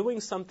starts doing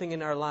something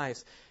in our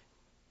lives.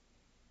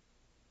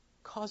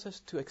 Cause us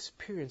to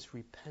experience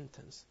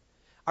repentance.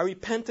 Our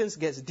repentance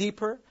gets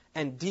deeper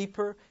and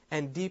deeper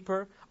and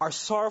deeper. Our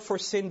sorrow for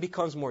sin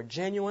becomes more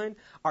genuine.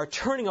 Our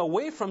turning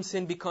away from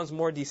sin becomes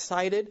more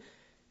decided.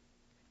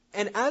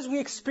 And as we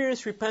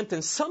experience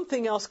repentance,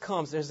 something else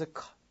comes. There's a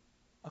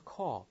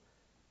call.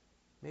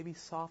 Maybe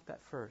soft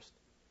at first,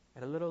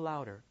 and a little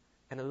louder,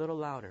 and a little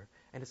louder.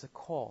 And it's a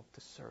call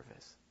to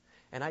service.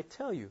 And I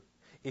tell you,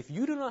 if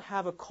you do not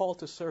have a call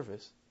to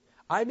service,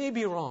 I may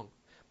be wrong,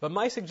 but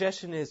my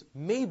suggestion is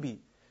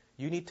maybe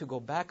you need to go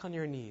back on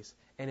your knees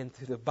and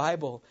into the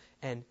Bible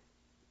and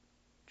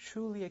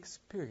truly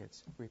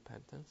experience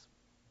repentance.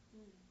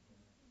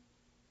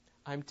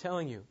 I'm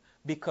telling you,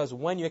 because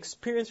when you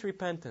experience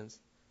repentance,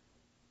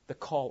 the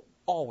call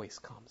always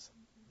comes.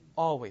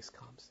 Always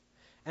comes.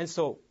 And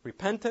so,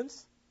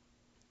 repentance,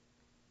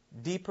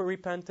 deeper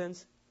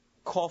repentance,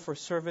 call for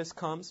service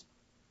comes.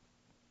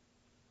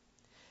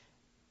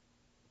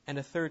 And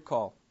a third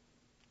call.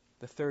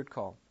 The third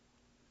call.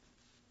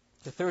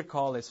 The third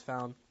call is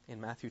found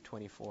in Matthew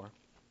 24.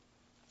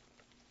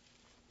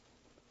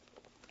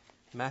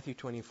 Matthew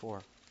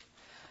 24.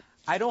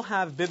 I don't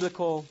have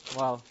biblical,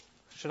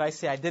 should I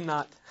say I did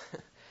not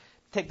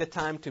take the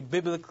time to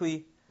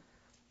biblically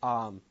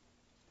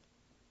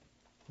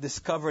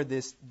discover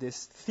this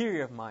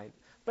theory of mine.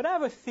 But I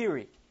have a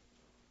theory.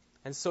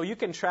 And so you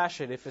can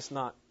trash it if it's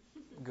not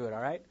good,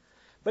 all right?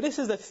 But this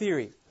is a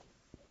theory.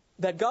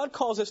 That God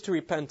calls us to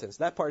repentance.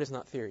 That part is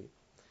not theory.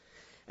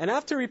 And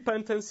after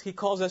repentance, He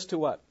calls us to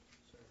what?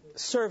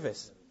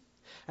 Service.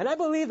 And I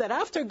believe that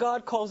after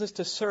God calls us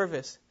to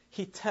service,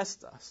 He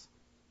tests us.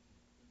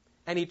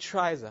 And He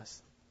tries us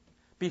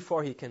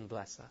before He can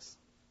bless us.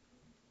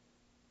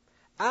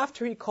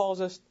 After He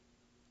calls us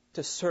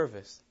to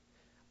service,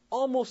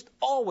 almost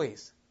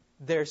always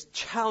there's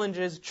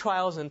challenges,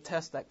 trials, and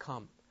tests that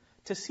come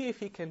to see if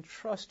He can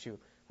trust you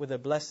with the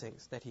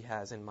blessings that He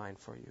has in mind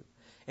for you.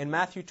 In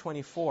Matthew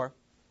 24,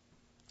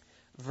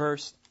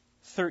 verse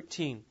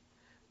 13,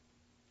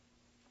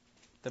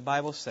 the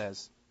Bible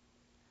says,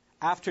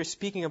 after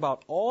speaking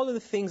about all of the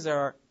things that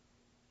are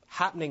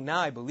happening now,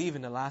 I believe,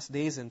 in the last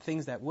days and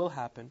things that will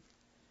happen,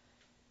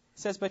 it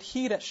says, but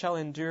he that shall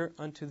endure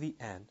unto the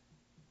end,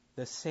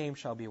 the same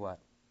shall be what?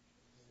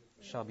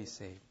 Shall be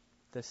saved.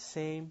 The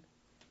same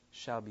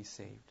shall be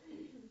saved.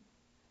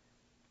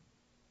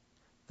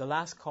 The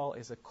last call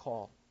is a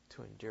call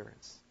to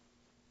endurance.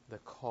 The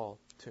call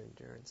to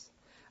endurance.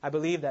 I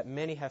believe that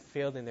many have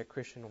failed in their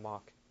Christian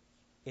walk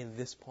in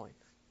this point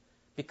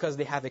because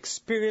they have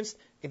experienced,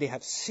 they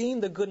have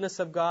seen the goodness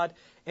of God,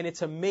 and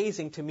it's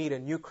amazing to meet a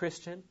new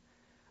Christian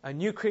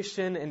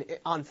and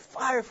on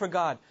fire for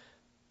God.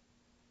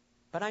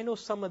 But I know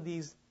some of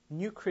these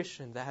new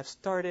Christians that have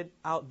started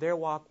out their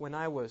walk when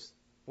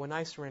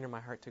I surrendered my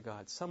heart to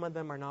God. Some of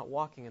them are not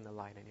walking in the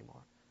light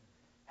anymore.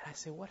 And I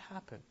say, what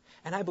happened?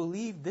 And I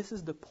believe this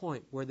is the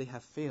point where they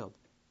have failed.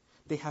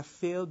 They have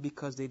failed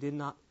because they did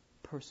not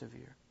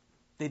persevere.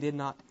 They did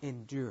not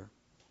endure.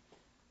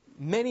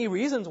 Many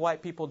reasons why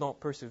people don't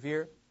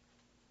persevere.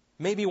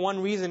 Maybe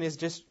one reason is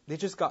they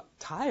just got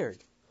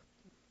tired.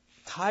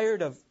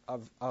 Tired of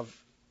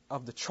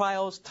the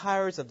trials,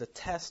 tired of the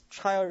tests,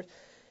 tired.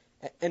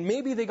 And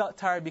maybe they got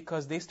tired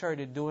because they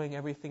started doing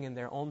everything in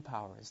their own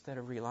power instead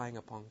of relying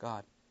upon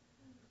God.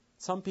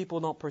 Some people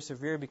don't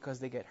persevere because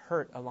they get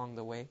hurt along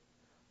the way.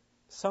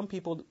 Some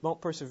people don't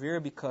persevere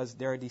because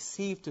they're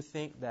deceived to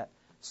think that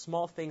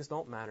small things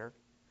don't matter.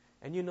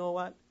 And you know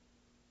what?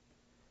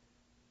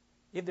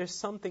 If there's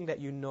something that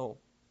you know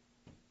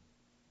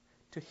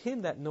To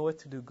him that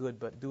knoweth to do good,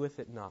 but doeth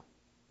it not,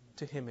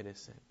 to him it is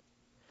sin.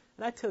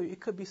 And I tell you, it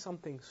could be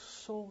something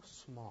so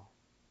small.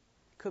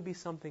 It could be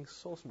something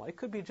so small. It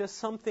could be just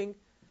something,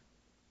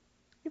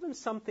 even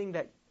something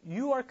that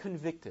you are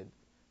convicted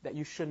that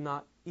you should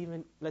not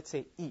even, let's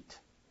say, eat.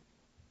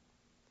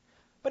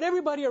 But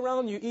everybody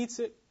around you eats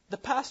it, the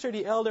pastor,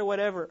 the elder,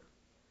 whatever.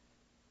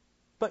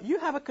 But you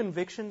have a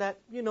conviction that,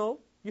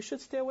 you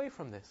should stay away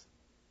from this.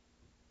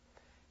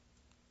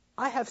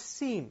 I have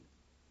seen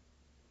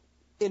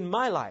in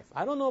my life,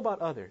 I don't know about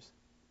others,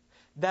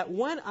 that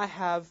when I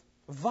have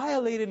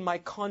violated my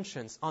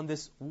conscience on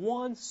this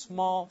one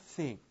small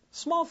thing,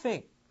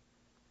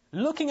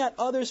 looking at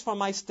others from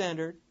my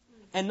standard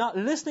and not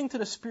listening to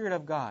the Spirit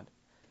of God,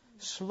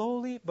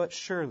 slowly but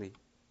surely,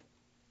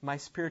 my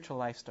spiritual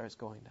life starts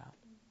going down.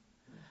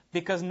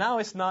 Because now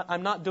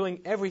I'm not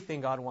doing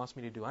everything God wants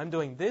me to do. I'm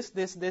doing this,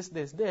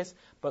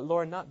 but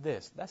Lord, not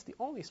this. That's the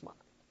only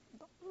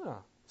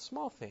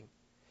small thing.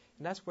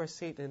 And that's where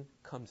Satan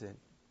comes in.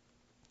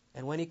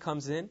 And when he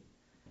comes in,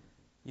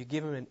 you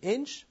give him an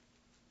inch,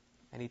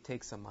 and he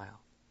takes a mile.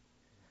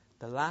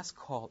 The last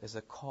call is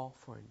a call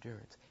for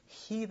endurance.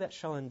 He that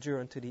shall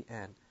endure unto the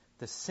end,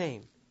 the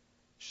same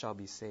shall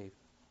be saved.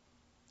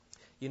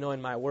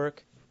 In my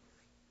work,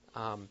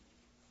 I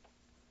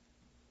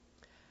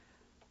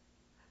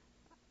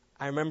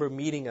remember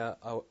meeting a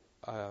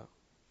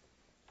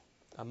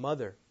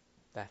mother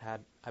that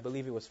had, I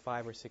believe it was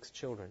 5 or 6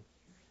 children.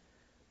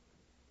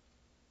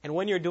 And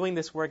when you're doing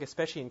this work,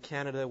 especially in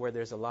Canada where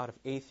there's a lot of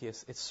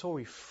atheists, it's so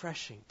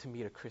refreshing to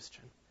meet a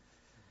Christian.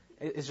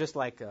 It's just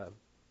like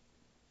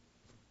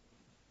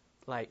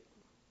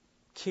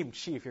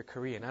kimchi if you're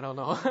Korean. I don't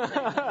know.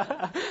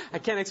 I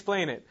can't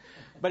explain it.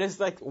 But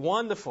it's like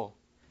wonderful.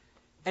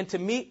 And to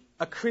meet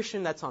a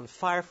Christian that's on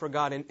fire for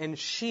God, and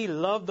she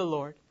loved the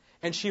Lord,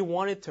 and she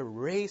wanted to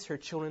raise her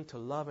children to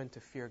love and to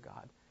fear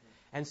God.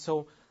 And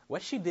so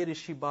what she did is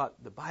she bought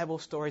the Bible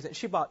stories, and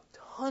she bought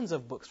tons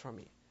of books for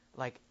me.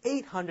 Like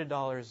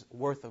 $800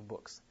 worth of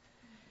books.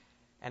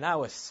 And I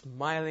was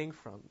smiling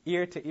from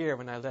ear to ear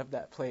when I left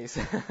that place.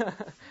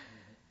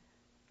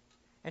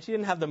 And she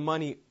didn't have the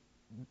money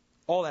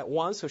all at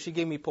once, so she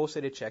gave me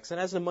posted checks. And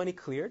as the money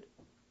cleared,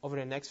 over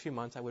the next few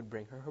months, I would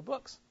bring her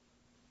books.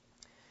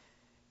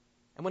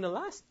 And when the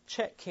last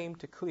check came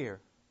to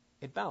clear,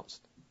 it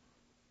bounced.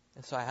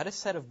 And so I had a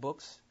set of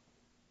books,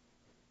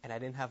 and I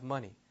didn't have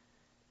money.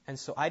 And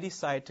so I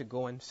decided to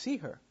go and see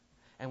her.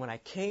 And when I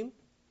came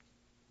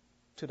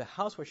to the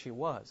house where she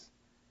was,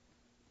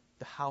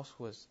 the house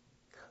was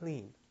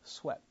clean,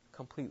 swept,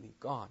 completely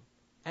gone,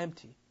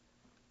 empty.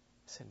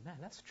 I said, man,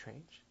 that's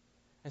strange.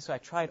 And so I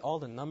tried all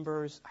the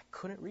numbers. I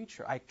couldn't reach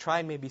her. I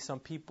tried maybe some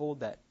people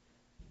that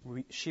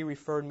she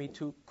referred me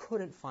to.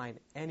 Couldn't find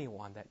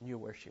anyone that knew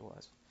where she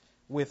was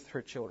with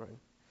her children.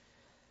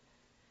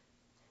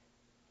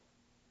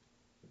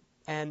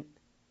 And,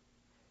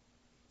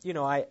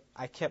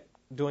 I kept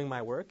doing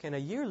my work. And a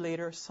year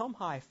later,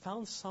 somehow I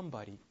found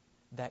somebody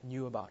that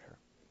knew about her.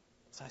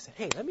 So I said,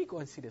 hey, let me go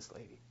and see this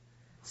lady.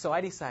 So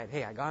I decided,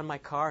 hey, I got in my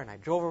car and I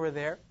drove over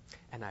there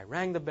and I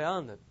rang the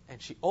bell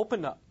and she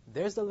opened up.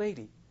 There's the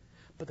lady.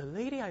 But the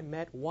lady I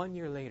met 1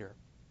 year later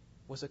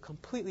was a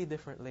completely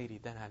different lady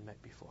than I had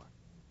met before.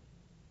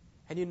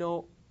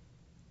 And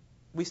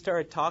we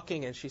started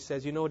talking and she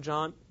says,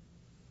 John,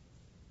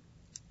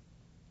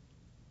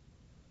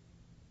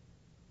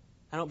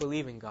 I don't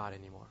believe in God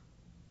anymore.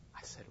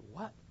 I said,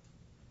 what?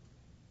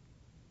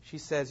 She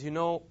says,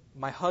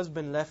 my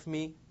husband left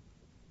me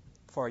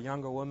for a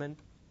younger woman.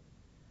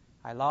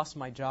 I lost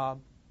my job.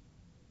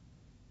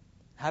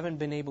 Haven't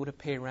been able to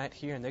pay rent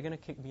here, and they're going to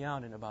kick me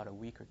out in about a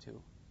week or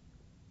 2.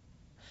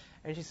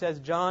 And she says,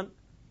 John,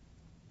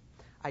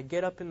 I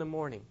get up in the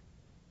morning,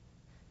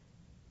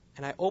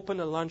 and I open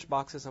the lunch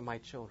boxes of my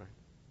children,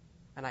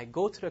 and I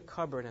go to the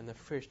cupboard and the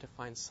fridge to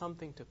find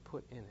something to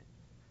put in it.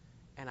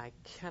 And I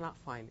cannot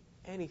find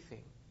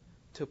anything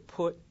to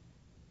put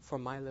for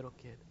my little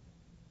kid.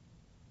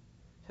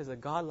 She says, a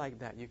God like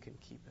that, you can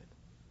keep it.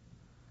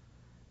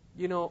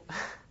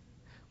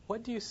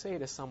 What do you say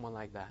to someone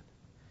like that?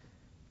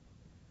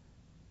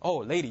 Oh,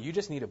 lady, you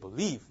just need to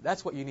believe.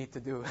 That's what you need to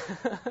do.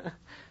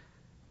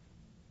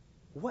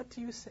 What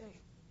do you say?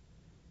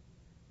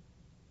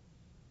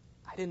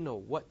 I didn't know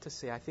what to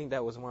say. I think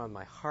that was one of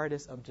my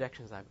hardest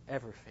objections I've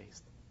ever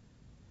faced.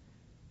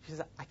 She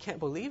says, I can't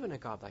believe in a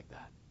God like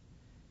that.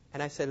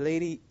 And I said,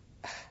 lady,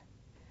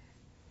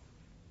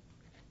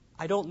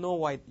 I don't know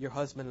why your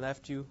husband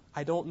left you.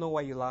 I don't know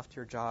why you lost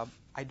your job.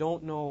 I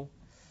don't know.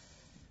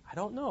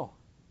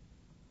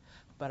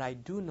 But I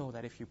do know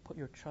that if you put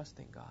your trust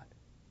in God,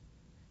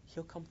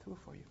 He'll come through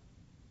for you.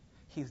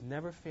 He's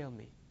never failed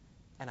me.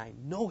 And I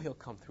know He'll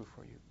come through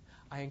for you.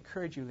 I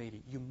encourage you,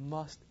 lady, you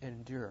must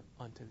endure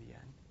unto the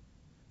end.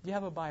 Do you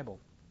have a Bible?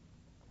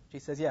 She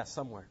says, yes,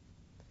 somewhere.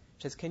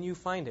 She says, can you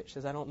find it? She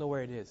says, I don't know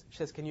where it is. She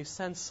says, can you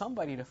send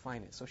somebody to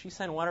find it? So she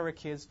sent one of her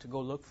kids to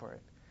go look for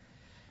it.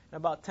 And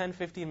about 10,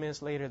 15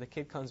 minutes later, the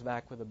kid comes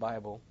back with the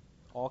Bible,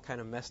 all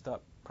kind of messed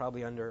up,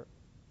 probably under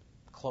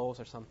clothes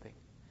or something.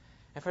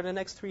 And for the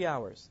next 3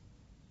 hours,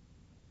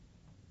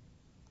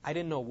 I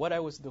didn't know what I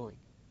was doing.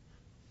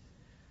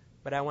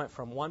 But I went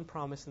from one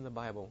promise in the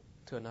Bible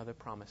to another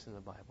promise in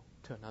the Bible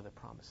to another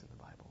promise in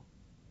the Bible.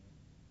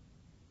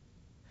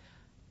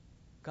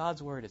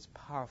 God's Word is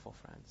powerful,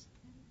 friends.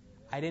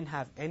 I didn't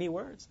have any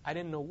words. I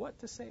didn't know what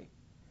to say.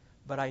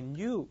 But I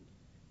knew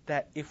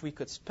that if we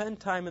could spend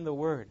time in the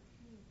Word,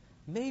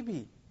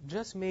 maybe,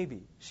 just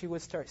maybe, she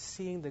would start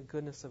seeing the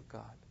goodness of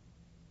God.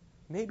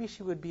 Maybe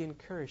she would be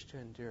encouraged to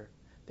endure.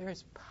 There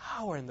is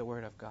power in the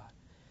Word of God.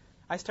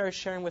 I started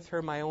sharing with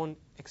her my own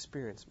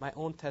experience, my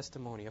own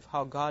testimony of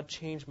how God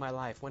changed my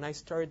life when I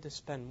started to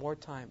spend more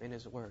time in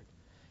His Word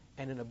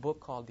and in a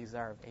book called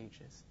Desire of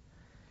Ages.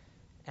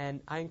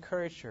 And I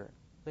encouraged her,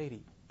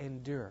 lady,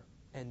 endure,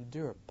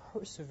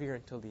 persevere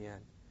until the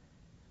end.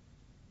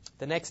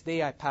 The next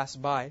day I passed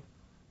by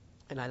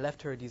and I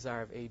left her a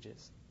Desire of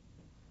Ages.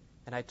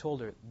 And I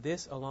told her,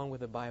 this along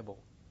with the Bible,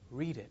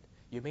 read it.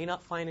 You may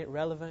not find it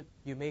relevant.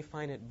 You may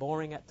find it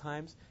boring at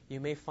times. You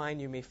may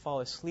fall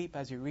asleep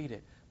as you read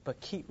it. But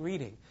keep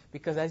reading.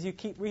 Because as you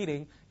keep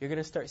reading, you're going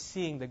to start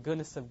seeing the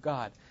goodness of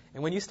God.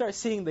 And when you start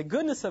seeing the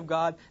goodness of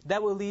God,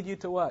 that will lead you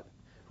to what?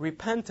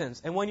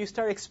 Repentance. And when you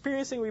start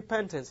experiencing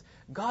repentance,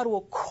 God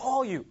will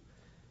call you.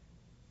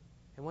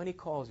 And when He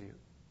calls you,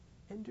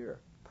 endure,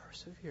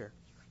 persevere.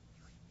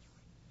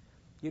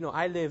 You know,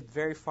 I lived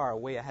very far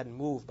away. I hadn't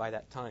moved by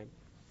that time.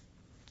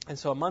 And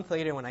so a month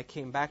later, when I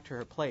came back to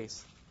her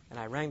place, and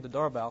I rang the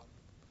doorbell,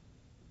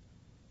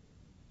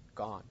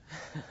 gone.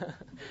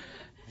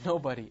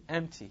 Nobody,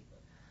 empty.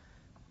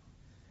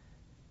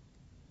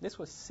 This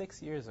was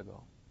 6 years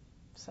ago,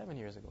 7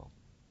 years ago.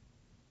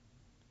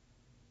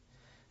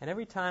 And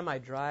every time I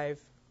drive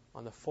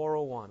on the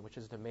 401, which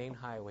is the main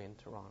highway in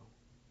Toronto,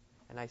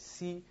 and I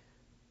see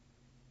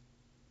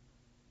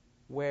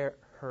where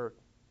her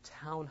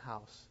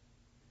townhouse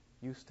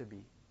used to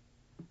be,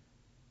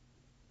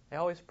 I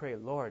always pray,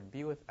 Lord,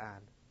 be with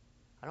Anne.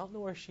 I don't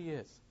know where she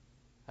is.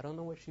 I don't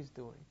know what she's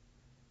doing.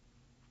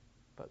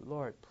 But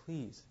Lord,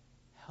 please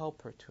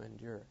help her to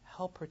endure.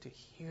 Help her to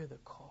hear the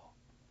call,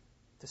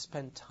 to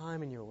spend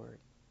time in your Word.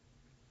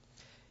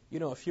 You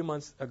know, a few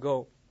months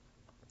ago,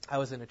 I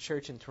was in a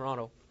church in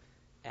Toronto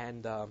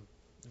and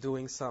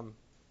doing some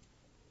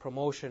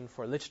promotion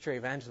for literature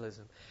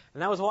evangelism.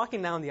 And I was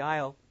walking down the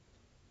aisle,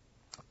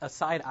 a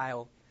side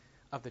aisle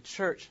of the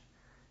church,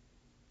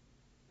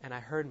 and I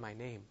heard my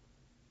name.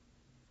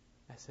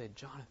 I said,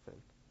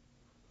 Jonathan.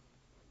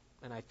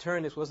 And I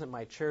turned. This wasn't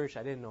my church.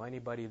 I didn't know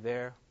anybody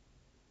there.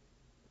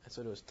 And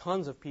so there was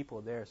tons of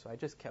people there, so I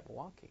just kept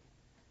walking.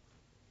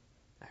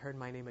 I heard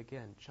my name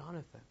again,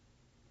 Jonathan.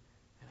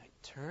 And I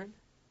turned,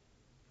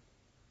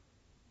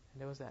 and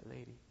there was that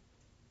lady.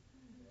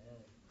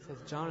 It says,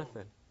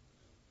 Jonathan,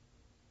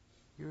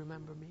 you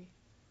remember me?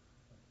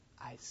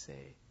 I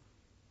say,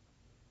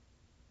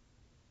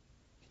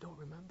 you don't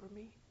remember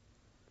me?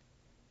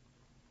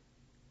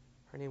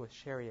 Her name was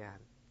Sherry Ann.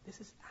 This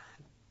is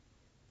Ann.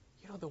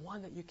 You know, the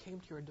one that you came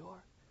to your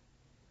door?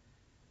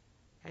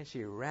 And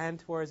she ran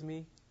towards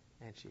me,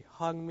 and she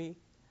hugged me,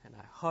 and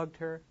I hugged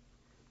her,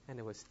 and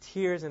there was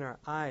tears in her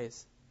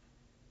eyes.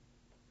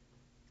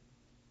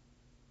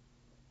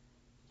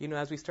 You know,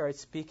 as we started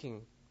speaking,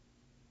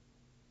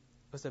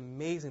 it was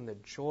amazing the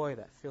joy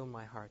that filled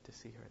my heart to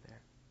see her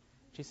there.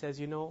 She says,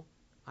 you know,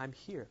 I'm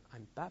here.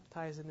 I'm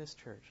baptized in this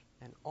church,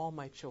 and all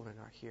my children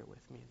are here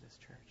with me in this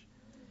church.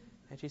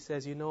 And she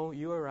says, you know,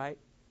 you were right.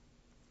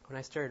 When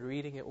I started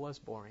reading, it was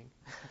boring.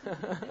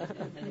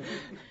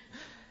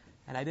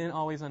 And I didn't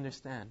always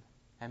understand.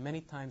 And many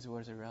times it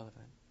was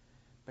irrelevant.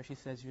 But she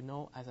says, you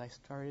know, as I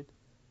started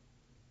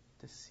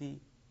to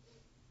see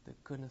the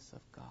goodness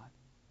of God,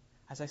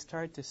 as I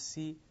started to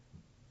see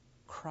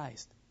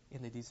Christ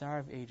in the Desire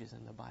of Ages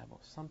in the Bible,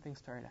 something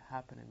started to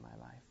happen in my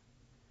life.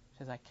 She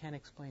says, I can't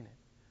explain it,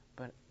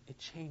 but it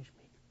changed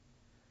me.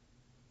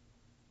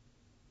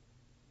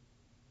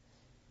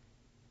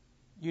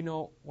 You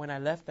know, when I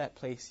left that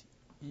place,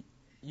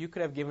 you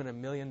could have given $1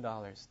 million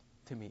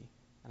to me,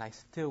 and I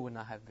still would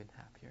not have been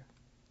happier.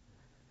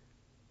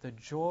 The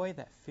joy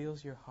that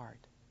fills your heart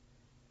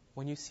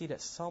when you see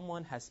that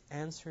someone has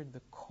answered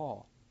the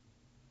call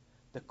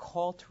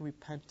to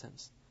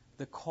repentance,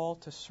 the call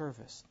to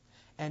service,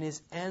 and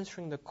is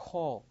answering the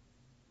call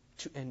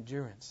to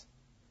endurance.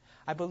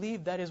 I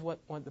believe that is what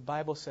the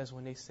Bible says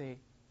when they say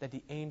that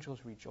the angels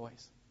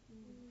rejoice.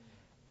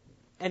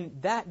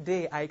 And that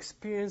day I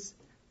experienced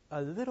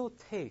a little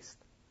taste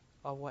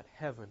of what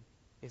heaven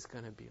is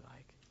going to be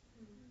like.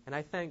 And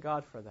I thank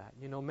God for that.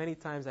 You know, many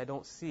times I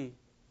don't see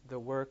the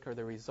work or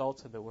the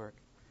results of the work.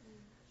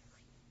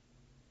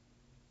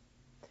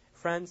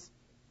 Friends,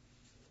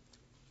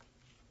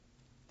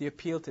 the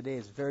appeal today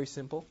is very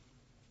simple.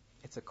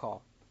 It's a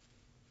call.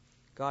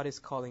 God is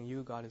calling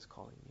you. God is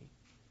calling me.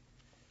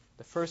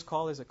 The first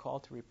call is a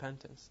call to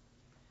repentance.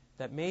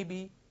 That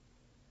maybe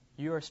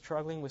you are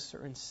struggling with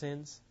certain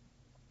sins,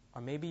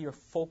 or maybe your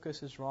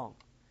focus is wrong.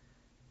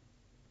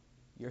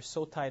 You're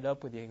so tied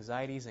up with the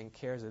anxieties and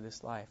cares of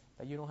this life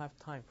that you don't have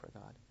time for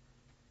God.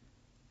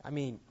 I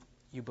mean,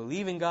 you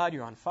believe in God,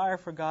 you're on fire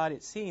for God,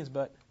 it seems,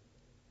 but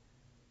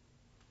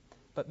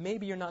but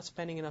maybe you're not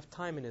spending enough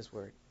time in His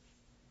Word.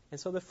 And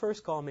so the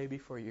first call may be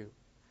for you.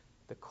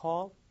 The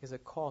call is a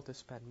call to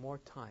spend more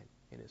time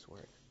in His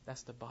Word.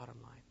 That's the bottom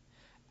line.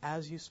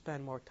 As you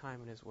spend more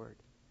time in His Word,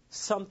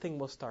 something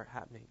will start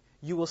happening.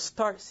 You will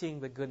start seeing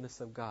the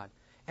goodness of God.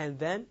 And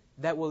then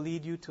that will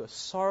lead you to a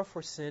sorrow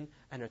for sin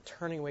and a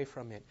turning away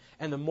from it.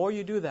 And the more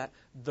you do that,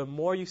 the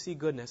more you see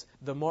goodness,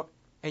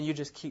 and you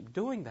just keep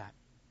doing that.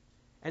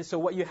 And so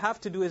what you have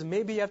to do is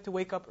maybe you have to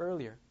wake up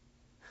earlier.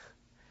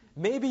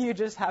 Maybe you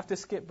just have to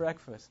skip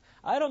breakfast.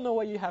 I don't know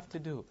what you have to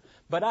do.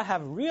 But I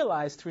have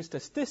realized through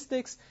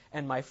statistics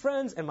and my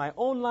friends and my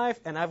own life,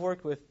 and I've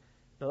worked with,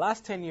 the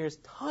last 10 years,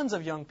 tons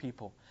of young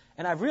people.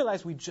 And I've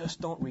realized we just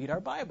don't read our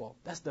Bible.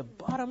 That's the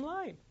bottom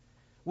line.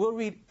 We'll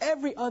read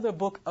every other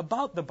book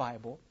about the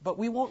Bible, but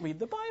we won't read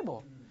the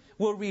Bible.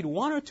 We'll read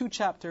 1 or 2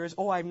 chapters,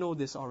 oh, I know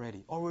this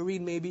already. Or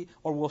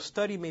we'll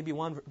study maybe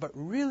one, but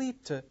really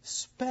to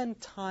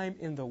spend time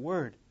in the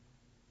Word.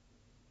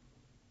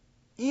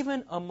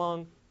 Even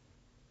among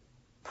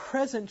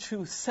present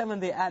true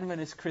Seventh-day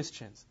Adventist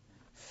Christians,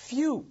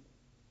 few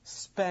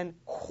spend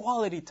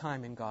quality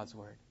time in God's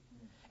Word.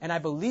 And I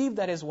believe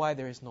that is why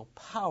there is no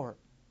power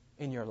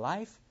in your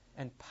life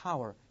and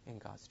power in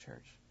God's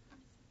church.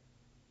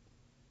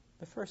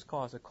 The first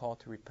call is a call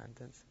to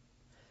repentance.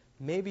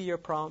 Maybe your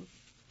problem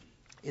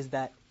is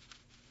that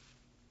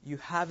you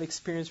have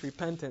experienced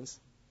repentance,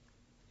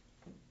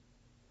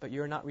 but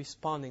you're not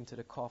responding to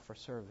the call for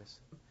service.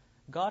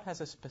 God has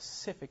a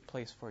specific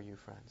place for you,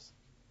 friends.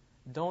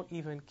 Don't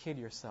even kid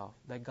yourself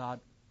that God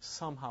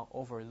somehow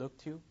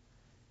overlooked you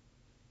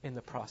in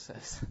the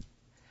process.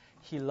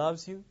 He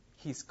loves you.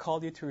 He's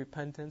called you to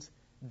repentance.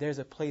 There's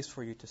a place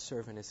for you to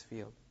serve in His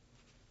field.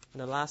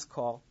 And the last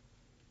call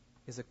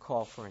is a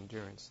call for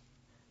endurance.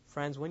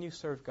 Friends, when you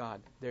serve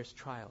God, there's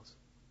trials.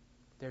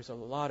 There's a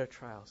lot of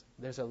trials.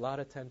 There's a lot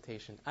of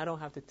temptation. I don't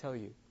have to tell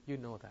you. You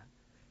know that.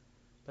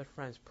 But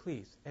friends,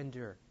 please,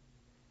 endure.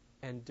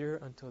 Endure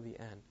until the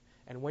end.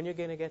 And when you're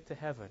going to get to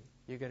heaven,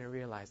 you're going to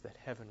realize that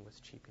heaven was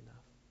cheap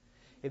enough.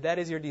 If that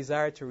is your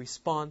desire to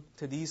respond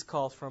to these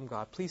calls from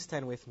God, please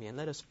stand with me and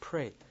let us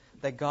pray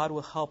that God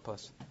will help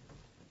us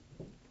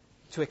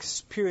to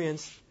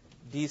experience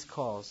these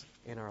calls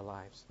in our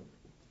lives.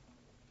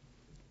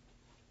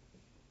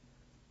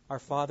 Our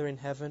Father in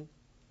heaven,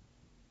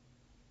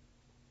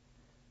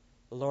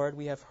 Lord,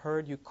 we have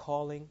heard you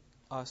calling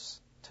us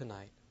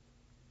tonight,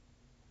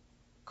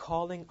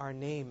 calling our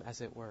name,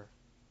 as it were,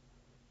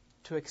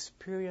 to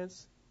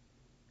experience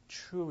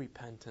true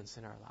repentance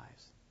in our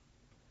lives.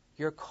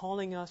 You're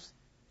calling us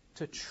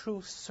to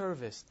true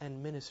service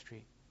and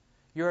ministry.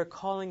 You're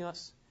calling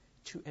us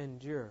to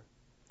endure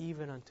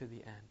even unto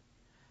the end.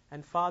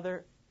 And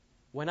Father,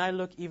 when I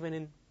look even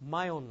in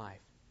my own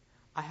life,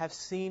 I have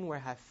seen where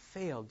I have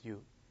failed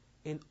you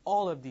in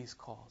all of these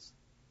calls.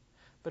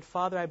 But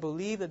Father, I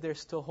believe that there's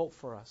still hope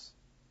for us.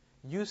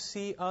 You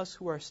see us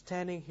who are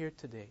standing here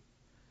today,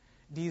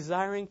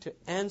 desiring to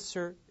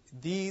answer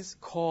these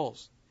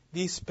calls,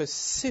 these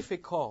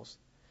specific calls,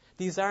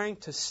 desiring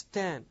to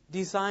stand,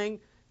 desiring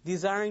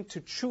to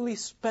truly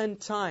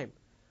spend time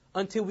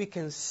until we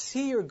can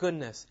see your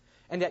goodness,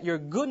 and that your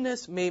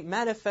goodness may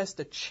manifest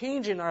a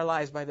change in our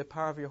lives by the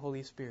power of your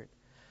Holy Spirit.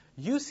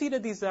 You see the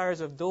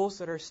desires of those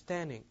that are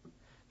standing,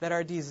 that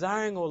are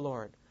desiring, O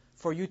Lord,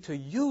 for you to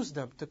use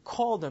them, to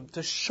call them,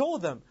 to show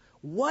them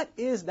what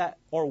is that,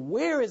 or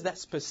where is that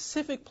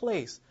specific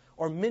place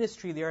or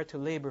ministry they are to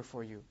labor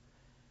for you.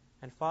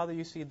 And Father,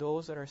 you see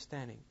those that are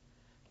standing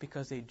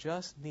because they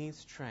just need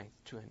strength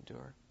to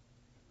endure.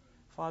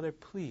 Father,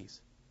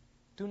 please,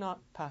 do not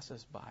pass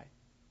us by.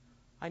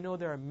 I know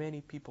there are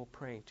many people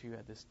praying to you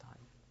at this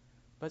time.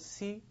 But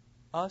see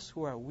us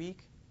who are weak,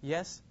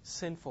 yes,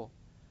 sinful,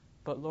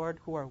 but Lord,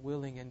 who are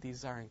willing and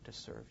desiring to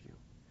serve you.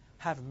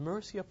 Have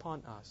mercy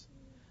upon us.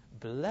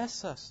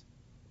 Bless us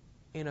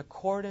in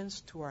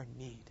accordance to our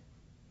need.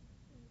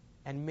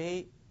 And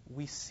may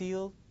we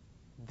seal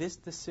this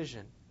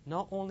decision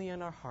not only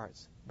in our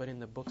hearts, but in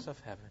the books of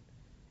heaven.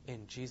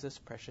 In Jesus'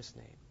 precious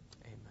name.